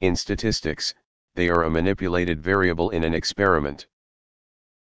 In statistics, they are a manipulated variable in an experiment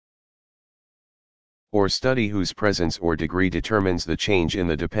or study whose presence or degree determines the change in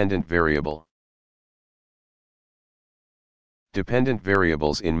the dependent variable. Dependent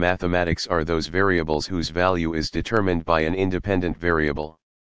variables in mathematics are those variables whose value is determined by an independent variable.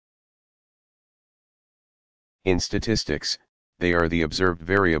 In statistics, they are the observed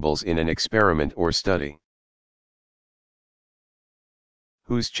variables in an experiment or study,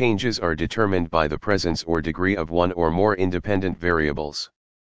 whose changes are determined by the presence or degree of one or more independent variables.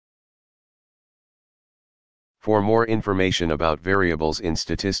 For more information about variables in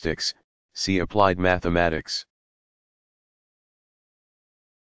statistics, see Applied Mathematics.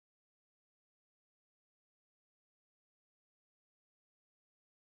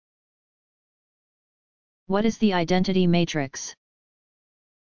 What is the identity matrix?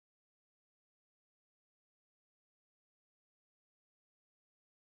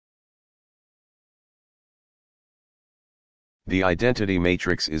 The identity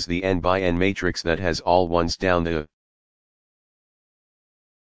matrix is the n by n matrix that has all ones down the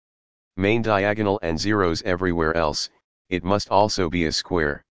main diagonal and zeros everywhere else. It must also be a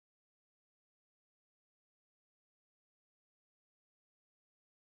square.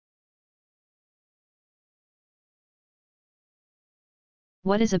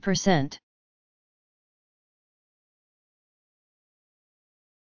 What is a percent?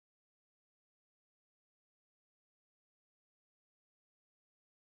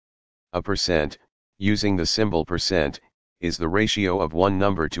 A percent, using the symbol percent, is the ratio of one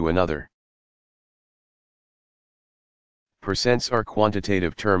number to another. Percents are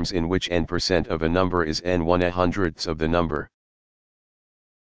quantitative terms in which n% of a number is n1/100ths of the number.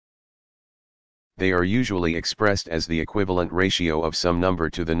 They are usually expressed as the equivalent ratio of some number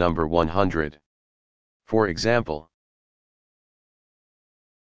to the number 100. For example,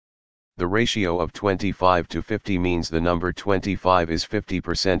 the ratio of 25 to 50 means the number 25 is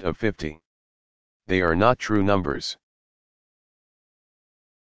 50% of 50. They are not true numbers.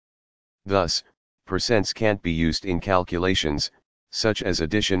 Thus, percents can't be used in calculations, such as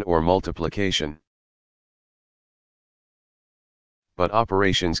addition or multiplication. But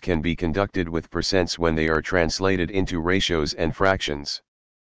operations can be conducted with percents when they are translated into ratios and fractions.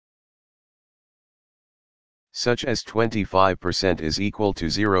 Such as 25% is equal to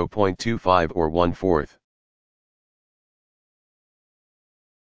 0.25 or 1/4.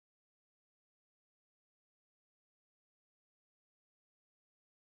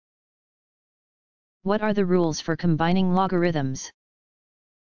 What are the rules for combining logarithms?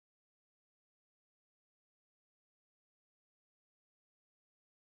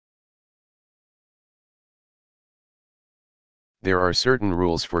 There are certain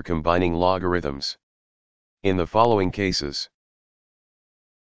rules for combining logarithms. In the following cases,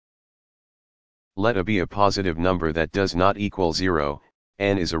 let a be a positive number that does not equal 0,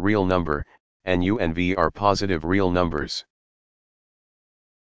 n is a real number, and u and v are positive real numbers.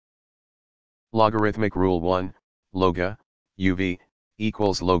 Logarithmic rule 1, loga, uv,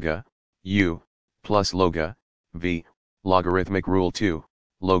 equals loga, u, plus loga, v. Logarithmic rule 2,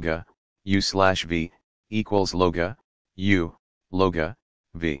 loga, u/v, equals loga, u, loga,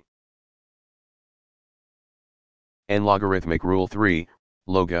 v. N logarithmic rule 3,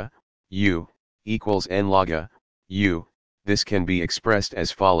 log u equals n log u. This can be expressed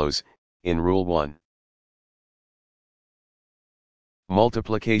as follows, in rule 1.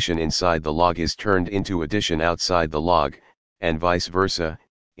 Multiplication inside the log is turned into addition outside the log, and vice versa,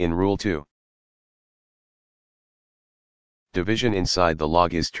 in rule 2. Division inside the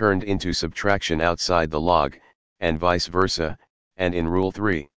log is turned into subtraction outside the log, and vice versa, and in rule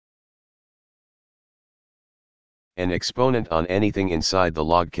 3. An exponent on anything inside the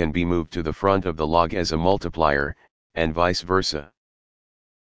log can be moved to the front of the log as a multiplier, and vice versa.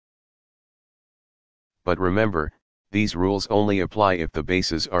 But remember, these rules only apply if the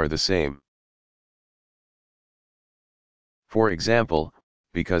bases are the same. For example,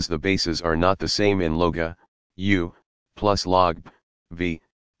 because the bases are not the same in log u plus log v,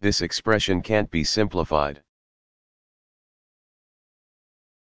 this expression can't be simplified.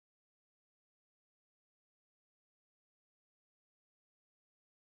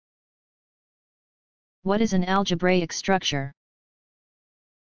 What is an algebraic structure?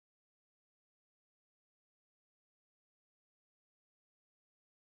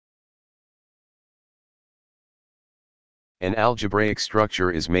 An algebraic structure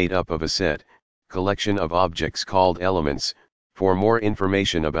is made up of a set, collection of objects called elements. For more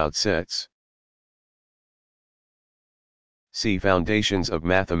information about sets, see Foundations of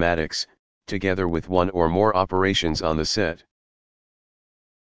Mathematics, together with one or more operations on the set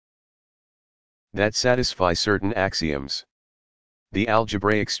that satisfy certain axioms. The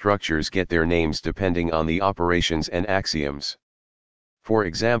algebraic structures get their names depending on the operations and axioms. For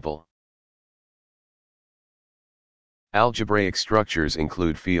example, algebraic structures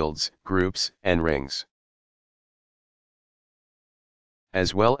include fields, groups, and rings,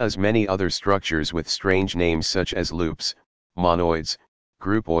 as well as many other structures with strange names such as loops, monoids,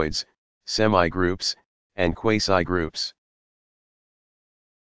 groupoids, semigroups, and quasi-groups.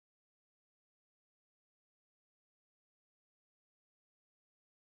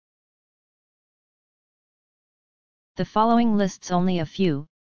 The following lists only a few.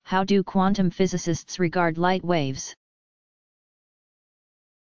 How do quantum physicists regard light waves?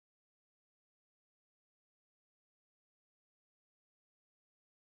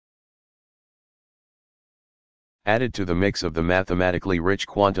 Added to the mix of the mathematically rich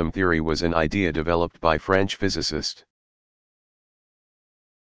quantum theory was an idea developed by French physicist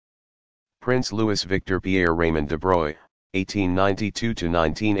Prince Louis Victor Pierre Raymond de Broglie,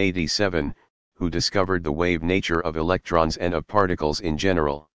 1892–1987, who discovered the wave nature of electrons and of particles in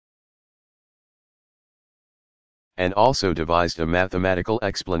general, and also devised a mathematical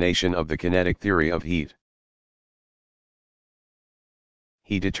explanation of the kinetic theory of heat.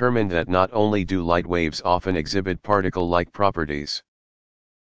 He determined that not only do light waves often exhibit particle-like properties,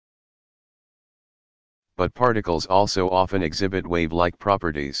 but particles also often exhibit wave-like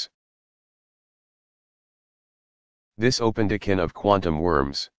properties. This opened a can of quantum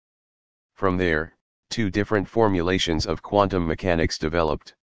worms. From there, two different formulations of quantum mechanics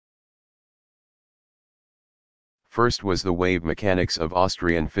developed. First was the wave mechanics of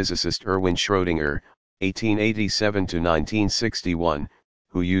Austrian physicist Erwin Schrödinger, 1887–1961,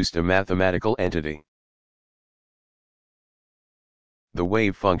 who used a mathematical entity, the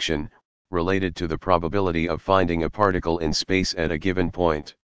wave function, related to the probability of finding a particle in space at a given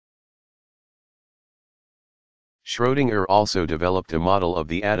point. Schrödinger also developed a model of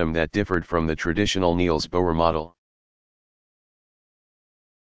the atom that differed from the traditional Niels Bohr model.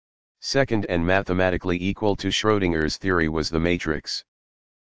 Second, and mathematically equal to Schrödinger's theory, was the matrix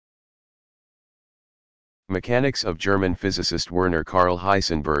mechanics of German physicist Werner Karl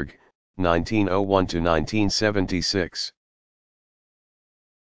Heisenberg, 1901–1976.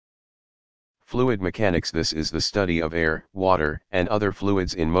 Fluid mechanics. This is the study of air, water, and other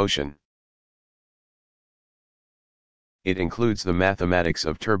fluids in motion. It includes the mathematics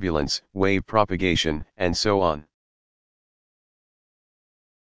of turbulence, wave propagation, and so on.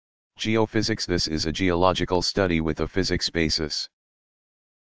 Geophysics. This is a geological study with a physics basis.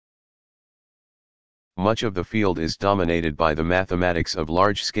 Much of the field is dominated by the mathematics of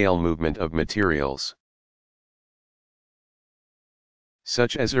large-scale movement of materials,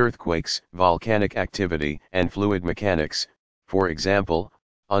 such as earthquakes, volcanic activity, and fluid mechanics, for example,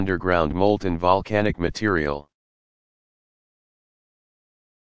 underground molten volcanic material.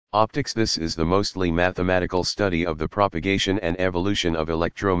 Optics. This is the mostly mathematical study of the propagation and evolution of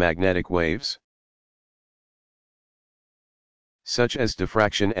electromagnetic waves, such as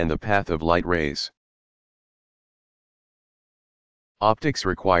diffraction and the path of light rays. Optics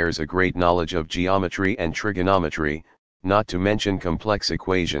requires a great knowledge of geometry and trigonometry, not to mention complex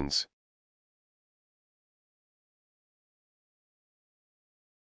equations.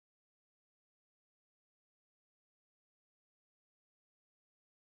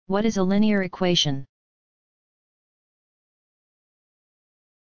 What is a linear equation?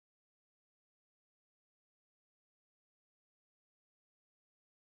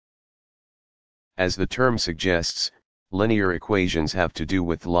 As the term suggests, linear equations have to do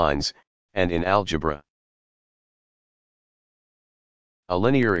with lines, and in algebra. A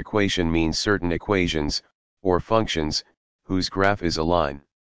linear equation means certain equations, or functions, whose graph is a line.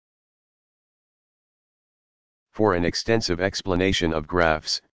 For an extensive explanation of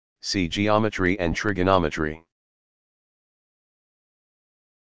graphs, see geometry and trigonometry.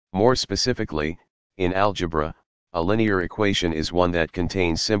 More specifically, in algebra, a linear equation is one that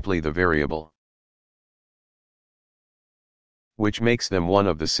contains simply the variable, which makes them one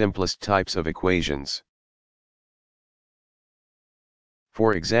of the simplest types of equations.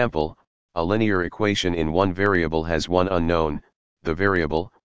 For example, a linear equation in one variable has one unknown, the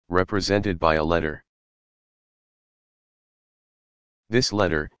variable, represented by a letter. This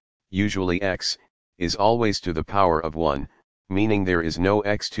letter, usually x, is always to the power of 1, meaning there is no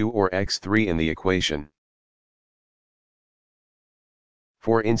x2 or x3 in the equation.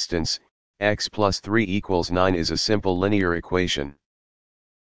 For instance, x plus 3 equals 9 is a simple linear equation.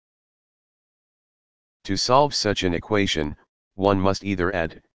 To solve such an equation, one must either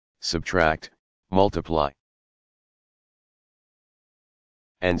add, subtract, multiply,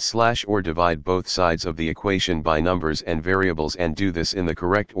 and slash or divide both sides of the equation by numbers and variables, and do this in the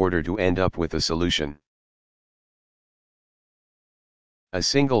correct order to end up with a solution. A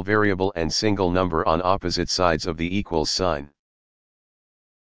single variable and single number on opposite sides of the equals sign.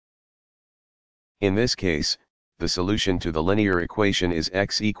 In this case, the solution to the linear equation is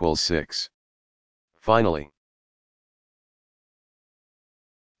x equals 6. Finally,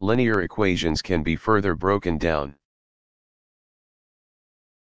 linear equations can be further broken down.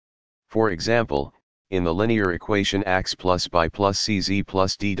 For example, in the linear equation x plus by plus cz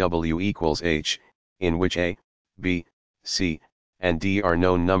plus dw equals h, in which a, b, c, and d are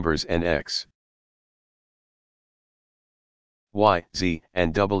known numbers and x, y, z,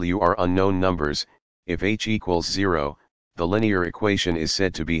 and w are unknown numbers, if h equals 0, the linear equation is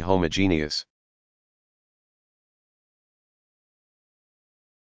said to be homogeneous.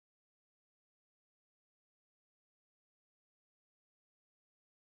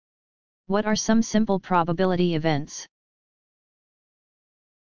 What are some simple probability events?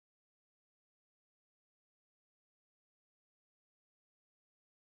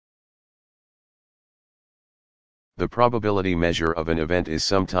 The probability measure of an event is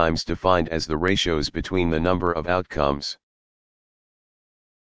sometimes defined as the ratios between the number of outcomes.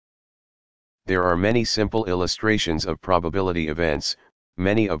 There are many simple illustrations of probability events,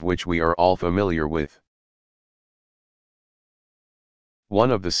 many of which we are all familiar with. One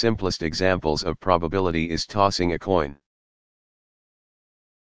of the simplest examples of probability is tossing a coin.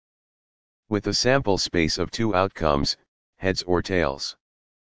 With a sample space of 2 outcomes, heads or tails.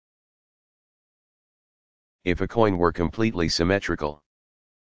 If a coin were completely symmetrical,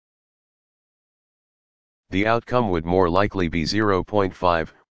 the outcome would more likely be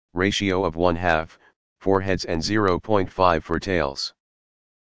 0.5, ratio of 1/2, for heads and 0.5 for tails.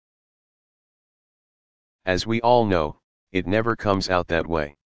 As we all know, it never comes out that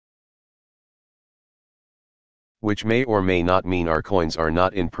way. Which may or may not mean our coins are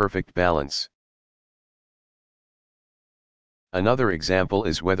not in perfect balance. Another example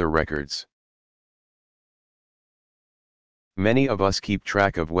is weather records. Many of us keep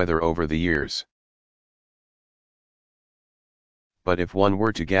track of weather over the years. But if one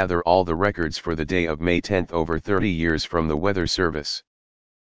were to gather all the records for the day of May 10 over 30 years from the Weather Service,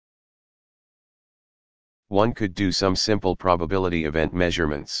 one could do some simple probability event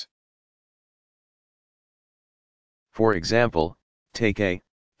measurements. For example, take a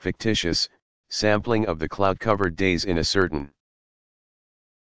fictitious sampling of the cloud-covered days in a certain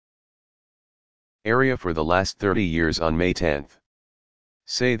area for the last 30 years on May 10.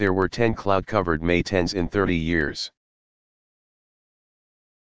 Say there were 10 cloud-covered May 10s in 30 years.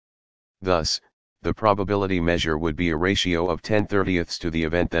 Thus, the probability measure would be a ratio of 10/30ths to the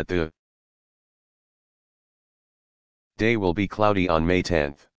event that the day will be cloudy on May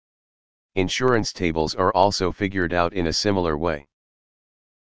 10. Insurance tables are also figured out in a similar way.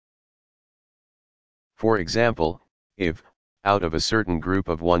 For example, if, out of a certain group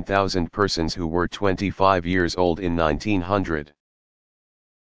of 1,000 persons who were 25 years old in 1900,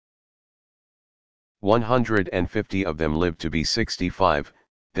 150 of them lived to be 65,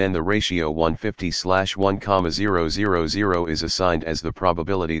 then the ratio 150/1,000 is assigned as the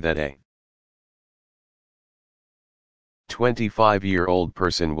probability that a 25-year-old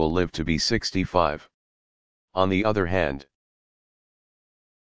person will live to be 65. On the other hand,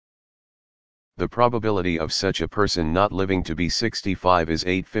 The probability of such a person not living to be 65 is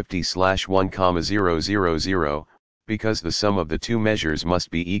 850/1,000, because the sum of the two measures must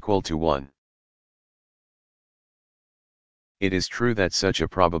be equal to 1. It is true that such a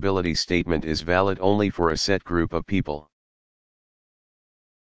probability statement is valid only for a set group of people.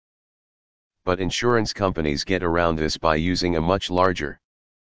 But insurance companies get around this by using a much larger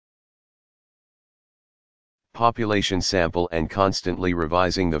population sample and constantly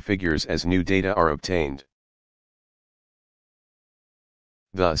revising the figures as new data are obtained.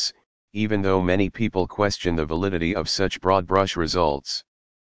 Thus, even though many people question the validity of such broad brush results,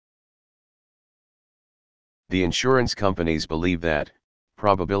 the insurance companies believe that,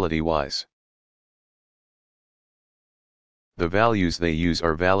 probability-wise, the values they use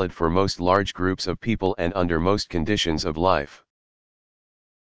are valid for most large groups of people and under most conditions of life.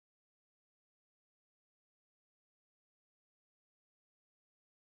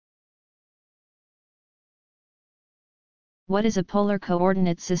 What is a polar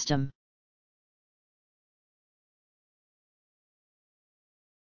coordinate system?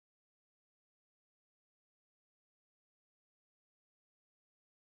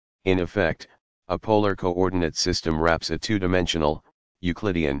 In effect, a polar coordinate system wraps a two-dimensional,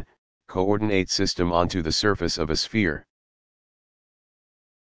 Euclidean, coordinate system onto the surface of a sphere.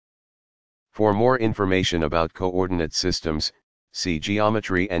 For more information about coordinate systems, see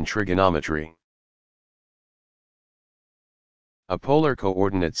geometry and trigonometry. A polar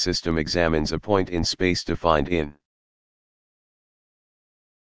coordinate system examines a point in space defined in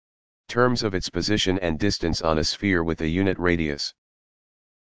terms of its position and distance on a sphere with a unit radius.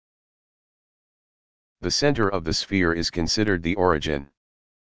 The center of the sphere is considered the origin.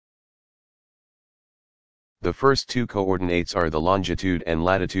 The first two coordinates are the longitude and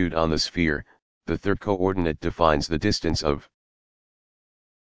latitude on the sphere, the third coordinate defines the distance of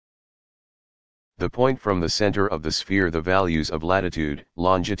the point from the center of the sphere, the values of latitude,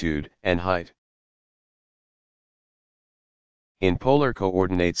 longitude, and height. In polar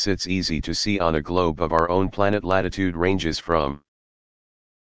coordinates, it's easy to see on a globe of our own planet latitude ranges from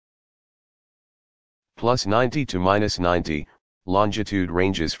 +90 to -90, longitude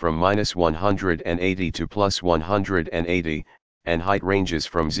ranges from -180 to +180, and height ranges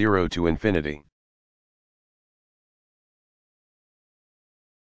from 0 to infinity.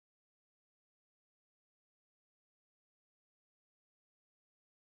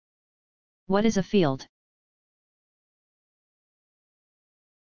 What is a field?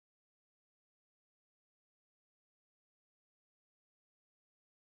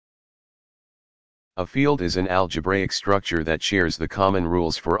 A field is an algebraic structure that shares the common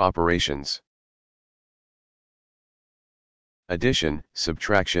rules for operations. Addition,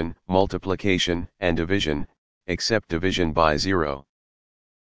 subtraction, multiplication, and division, except division by zero.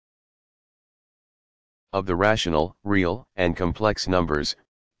 Of the rational, real, and complex numbers,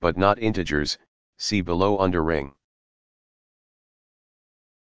 but not integers, see below under ring.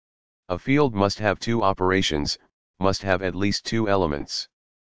 A field must have two operations, must have at least two elements,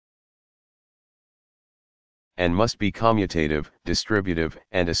 and must be commutative, distributive,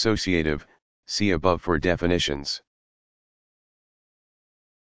 and associative, see above for definitions.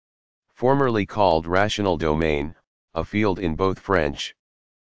 Formerly called rational domain, a field in both French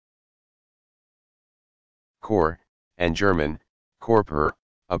Corps and German Körper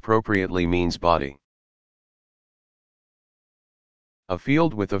appropriately means body. A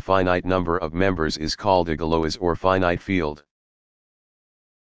field with a finite number of members is called a Galois or finite field.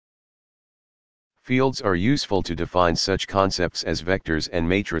 Fields are useful to define such concepts as vectors and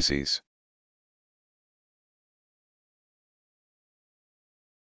matrices.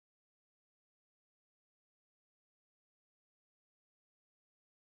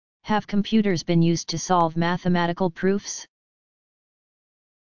 Have computers been used to solve mathematical proofs?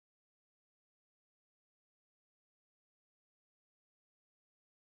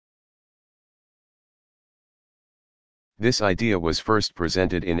 This idea was first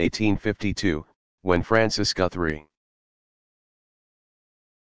presented in 1852, when Francis Guthrie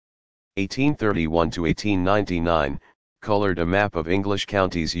 (1831 to 1899) colored a map of English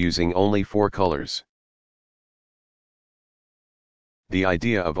counties using only 4 colors. The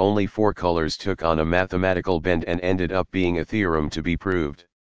idea of only 4 colors took on a mathematical bend and ended up being a theorem to be proved.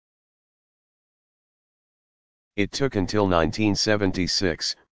 It took until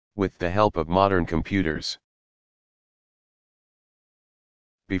 1976, with the help of modern computers,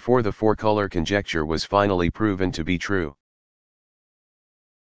 before the 4-color conjecture was finally proven to be true.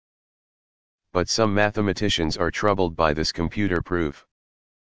 But some mathematicians are troubled by this computer proof.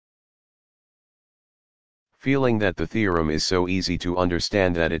 feeling that the theorem is so easy to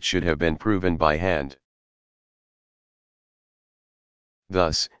understand that it should have been proven by hand.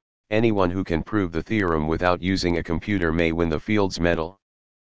 Thus, anyone who can prove the theorem without using a computer may win the Fields Medal,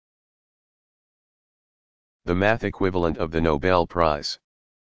 the math equivalent of the Nobel Prize.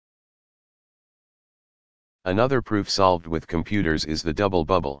 Another proof solved with computers is the double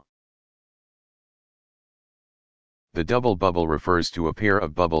bubble. The double bubble refers to a pair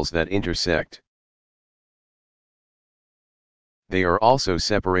of bubbles that intersect. They are also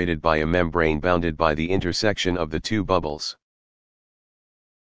separated by a membrane bounded by the intersection of the two bubbles.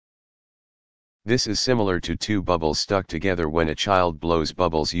 This is similar to two bubbles stuck together when a child blows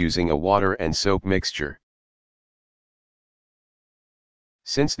bubbles using a water and soap mixture.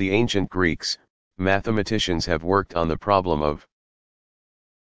 Since the ancient Greeks, mathematicians have worked on the problem of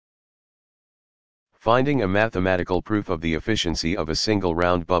finding a mathematical proof of the efficiency of a single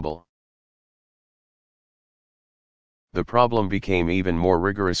round bubble. The problem became even more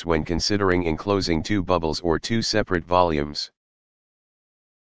rigorous when considering enclosing two bubbles or two separate volumes.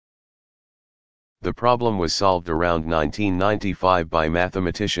 The problem was solved around 1995 by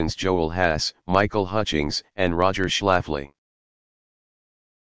mathematicians Joel Haas, Michael Hutchings, and Roger Schlafly.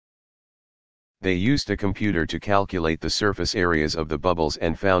 They used a computer to calculate the surface areas of the bubbles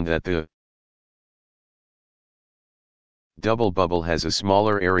and found that the double bubble has a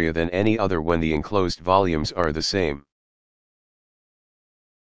smaller area than any other when the enclosed volumes are the same.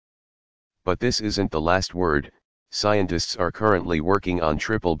 But this isn't the last word. Scientists are currently working on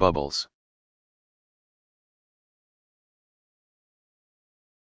triple bubbles.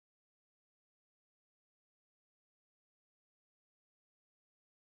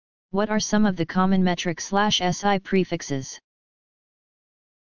 What are some of the common metric/SI prefixes?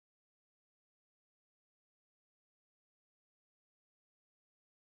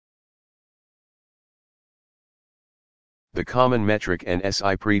 The common metric and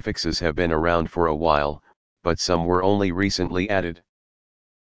SI prefixes have been around for a while, but some were only recently added.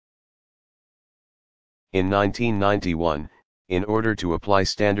 In 1991, in order to apply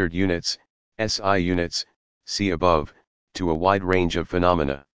standard units, SI units, see above, to a wide range of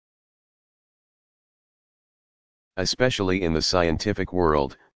phenomena. Especially in the scientific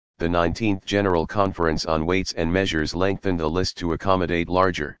world, the 19th General Conference on Weights and Measures lengthened the list to accommodate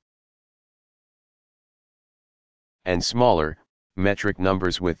larger and smaller metric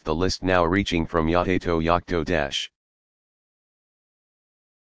numbers, with the list now reaching from Yate to Yocto dash.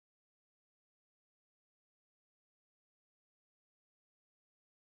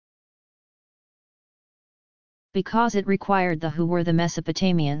 Because it required the who were the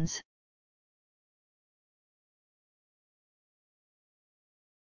Mesopotamians.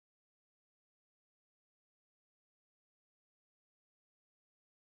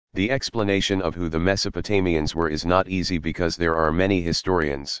 The explanation of who the Mesopotamians were is not easy because there are many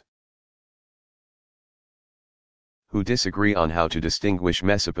historians who disagree on how to distinguish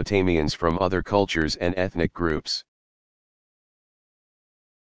Mesopotamians from other cultures and ethnic groups.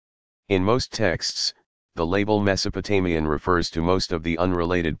 In most texts, the label Mesopotamian refers to most of the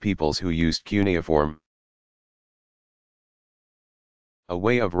unrelated peoples who used cuneiform, a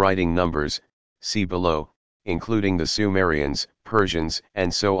way of writing numbers, see below, including the Sumerians, Persians,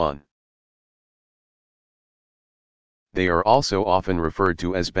 and so on. They are also often referred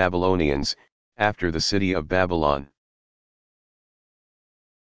to as Babylonians, after the city of Babylon,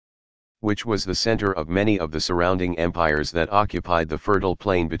 which was the center of many of the surrounding empires that occupied the fertile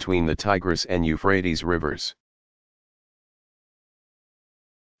plain between the Tigris and Euphrates rivers.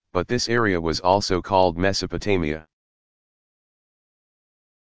 But this area was also called Mesopotamia.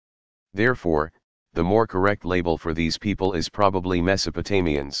 Therefore, the more correct label for these people is probably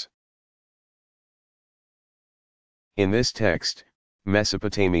Mesopotamians. In this text,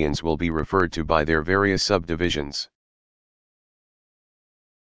 Mesopotamians will be referred to by their various subdivisions.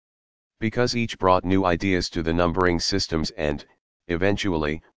 Because each brought new ideas to the numbering systems and,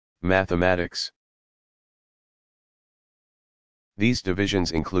 eventually, mathematics. These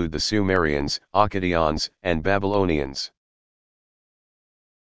divisions include the Sumerians, Akkadians, and Babylonians.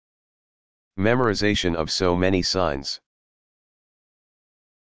 Memorization of so many signs.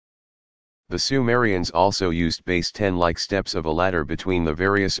 The Sumerians also used base 10 like steps of a ladder between the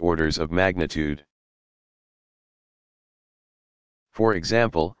various orders of magnitude. For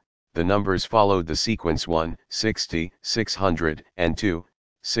example, the numbers followed the sequence 1, 60, 600, and 2,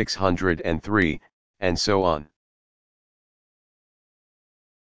 603, and so on.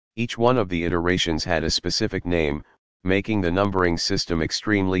 Each one of the iterations had a specific name, making the numbering system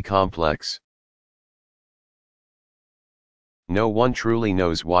extremely complex. No one truly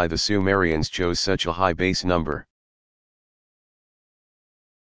knows why the Sumerians chose such a high base number.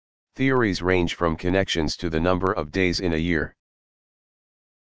 Theories range from connections to the number of days in a year,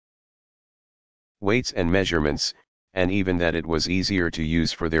 weights and measurements, and even that it was easier to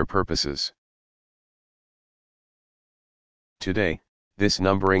use for their purposes. Today, this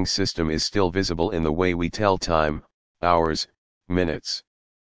numbering system is still visible in the way we tell time, hours, minutes,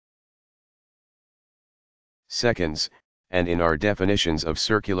 seconds, and in our definitions of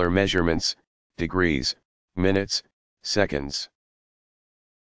circular measurements, degrees, minutes, seconds.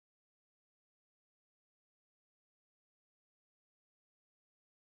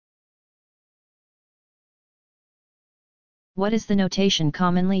 What is the notation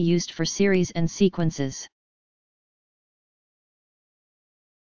commonly used for series and sequences?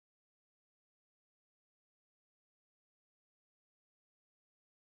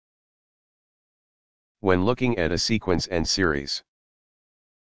 When looking at a sequence and series,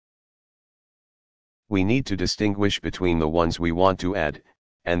 we need to distinguish between the ones we want to add,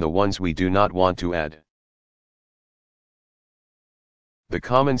 and the ones we do not want to add. The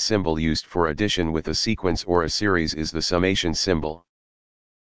common symbol used for addition with a sequence or a series is the summation symbol,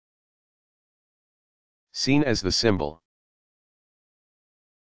 seen as the symbol.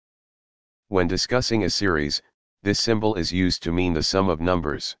 When discussing a series, this symbol is used to mean the sum of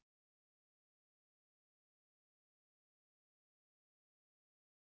numbers.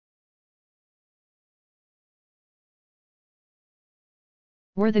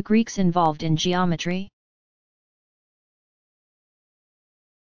 Were the Greeks involved in geometry?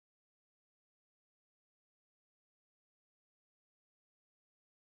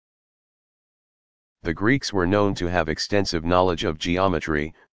 The Greeks were known to have extensive knowledge of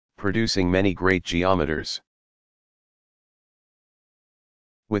geometry, producing many great geometers.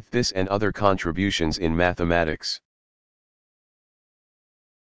 With this and other contributions in mathematics,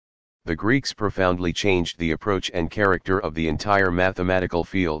 the Greeks profoundly changed the approach and character of the entire mathematical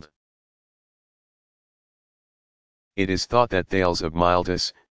field. It is thought that Thales of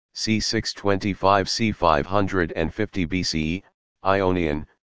Miletus, c. 625–c. 550 BCE, Ionian,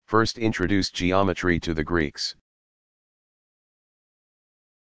 first introduced geometry to the Greeks.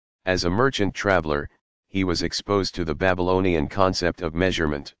 As a merchant traveler, he was exposed to the Babylonian concept of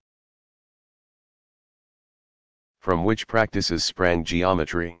measurement, from which practices sprang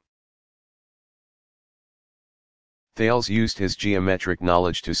geometry. Thales used his geometric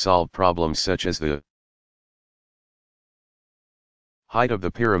knowledge to solve problems such as the height of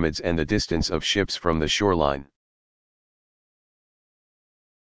the pyramids and the distance of ships from the shoreline.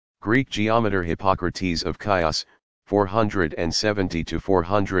 Greek geometer Hippocrates of Chios,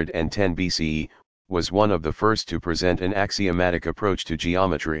 470–410 BCE, was one of the first to present an axiomatic approach to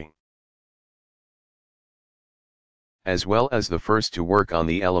geometry, as well as the first to work on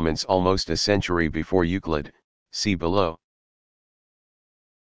the elements almost a century before Euclid, see below.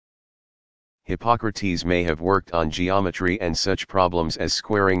 Hippocrates may have worked on geometry and such problems as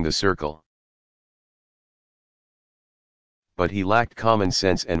squaring the circle, but he lacked common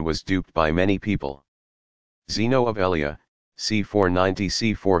sense and was duped by many people. Zeno of Elea, c.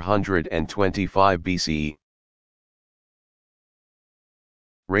 490–c. 425 BCE,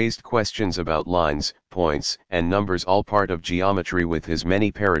 raised questions about lines, points, and numbers, all part of geometry, with his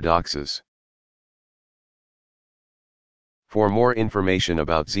many paradoxes. For more information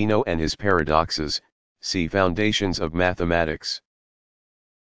about Zeno and his paradoxes, see Foundations of Mathematics.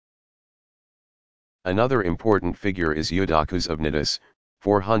 Another important figure is Eudoxus of Cnidus,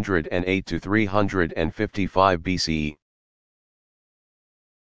 408–355 BCE,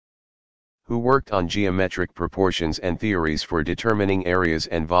 who worked on geometric proportions and theories for determining areas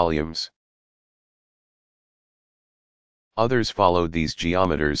and volumes. Others followed these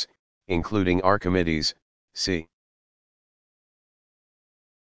geometers, including Archimedes, c.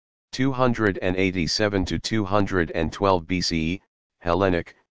 287–212 BCE,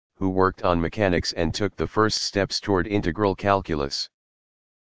 Hellenic, who worked on mechanics and took the first steps toward integral calculus.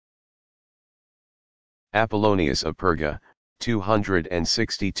 Apollonius of Perga,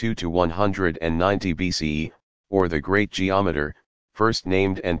 262–190 BCE, or the Great Geometer, first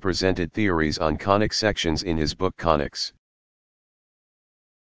named and presented theories on conic sections in his book Conics.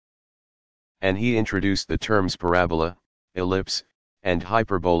 And he introduced the terms parabola, ellipse, and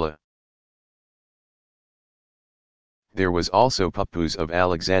hyperbola. There was also Pappus of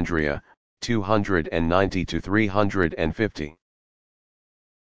Alexandria, 290–350,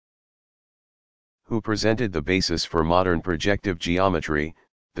 who presented the basis for modern projective geometry,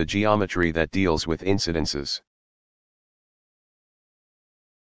 the geometry that deals with incidences.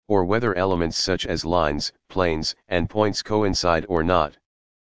 or whether elements such as lines, planes, and points coincide or not.